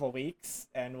next couple weeks,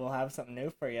 and we'll have something new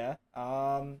for you.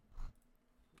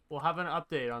 We'll have an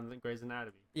update on the Grey's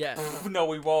Anatomy. Yeah. No,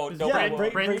 we won't. No, Yeah, we Bra-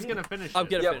 won't. Braden's Brady- gonna finish I'm it.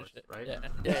 gonna Yep. finish it. Right?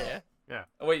 Yeah.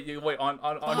 Wait, on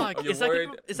Fuck, your is that word.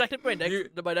 gonna be my next You-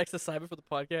 my next assignment for the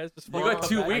podcast? Just You fucking got come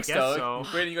 2 back? weeks, guess though.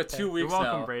 so. Braden, you got 2 You're weeks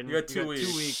welcome, now. Braden. You got 2 weeks.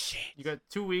 2 weeks. Shit. You got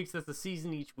 2 weeks. That's the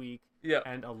season each week, Yeah,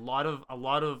 and a lot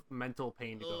of mental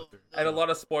pain to go through. and a lot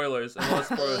of spoilers. You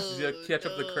gotta catch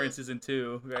up to the current season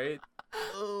 2, right?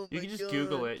 Oh You my can just God.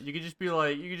 Google it. You could just be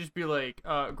like,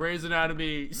 Grey's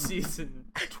Anatomy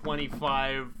season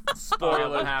 25. Spoiler.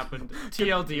 What happened?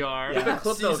 TLDR. Yeah. The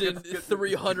clip, though. Season Get the clip.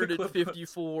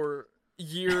 354,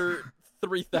 year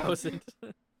 3000.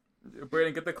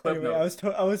 Braden, get the clip Anyway, notes.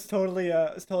 I was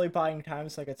totally buying time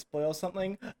so I could spoil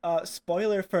something.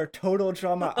 Spoiler for Total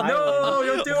Drama Island. No,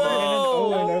 don't do Brandon and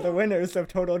Oh! Owen are the winners of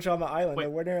Total Drama Island. Wait. The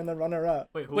winner and the runner-up.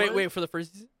 Wait, who Wait, was? for the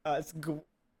first season? It's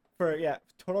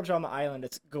Total Drama Island.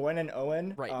 It's Gwen and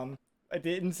Owen. Right. I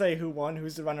didn't say who won,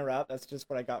 who's the runner-up. That's just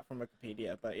what I got from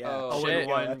Wikipedia. But yeah. Oh, Oh, shit. wait,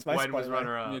 Yeah, one, that's my one was spoiler.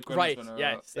 runner up. Yeah, Gwen was Right. runner-up.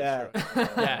 Yes. Yeah. That's true.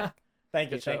 Yeah.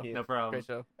 Thank you. Good show. Thank you. No problem. Great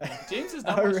show. James is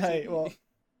not All much right. TV. Well,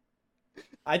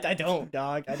 I don't,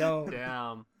 dog. I don't.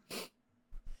 Damn.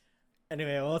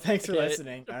 Anyway, well, thanks for Okay.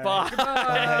 listening. All Bye. right.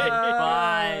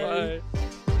 Bye. Bye.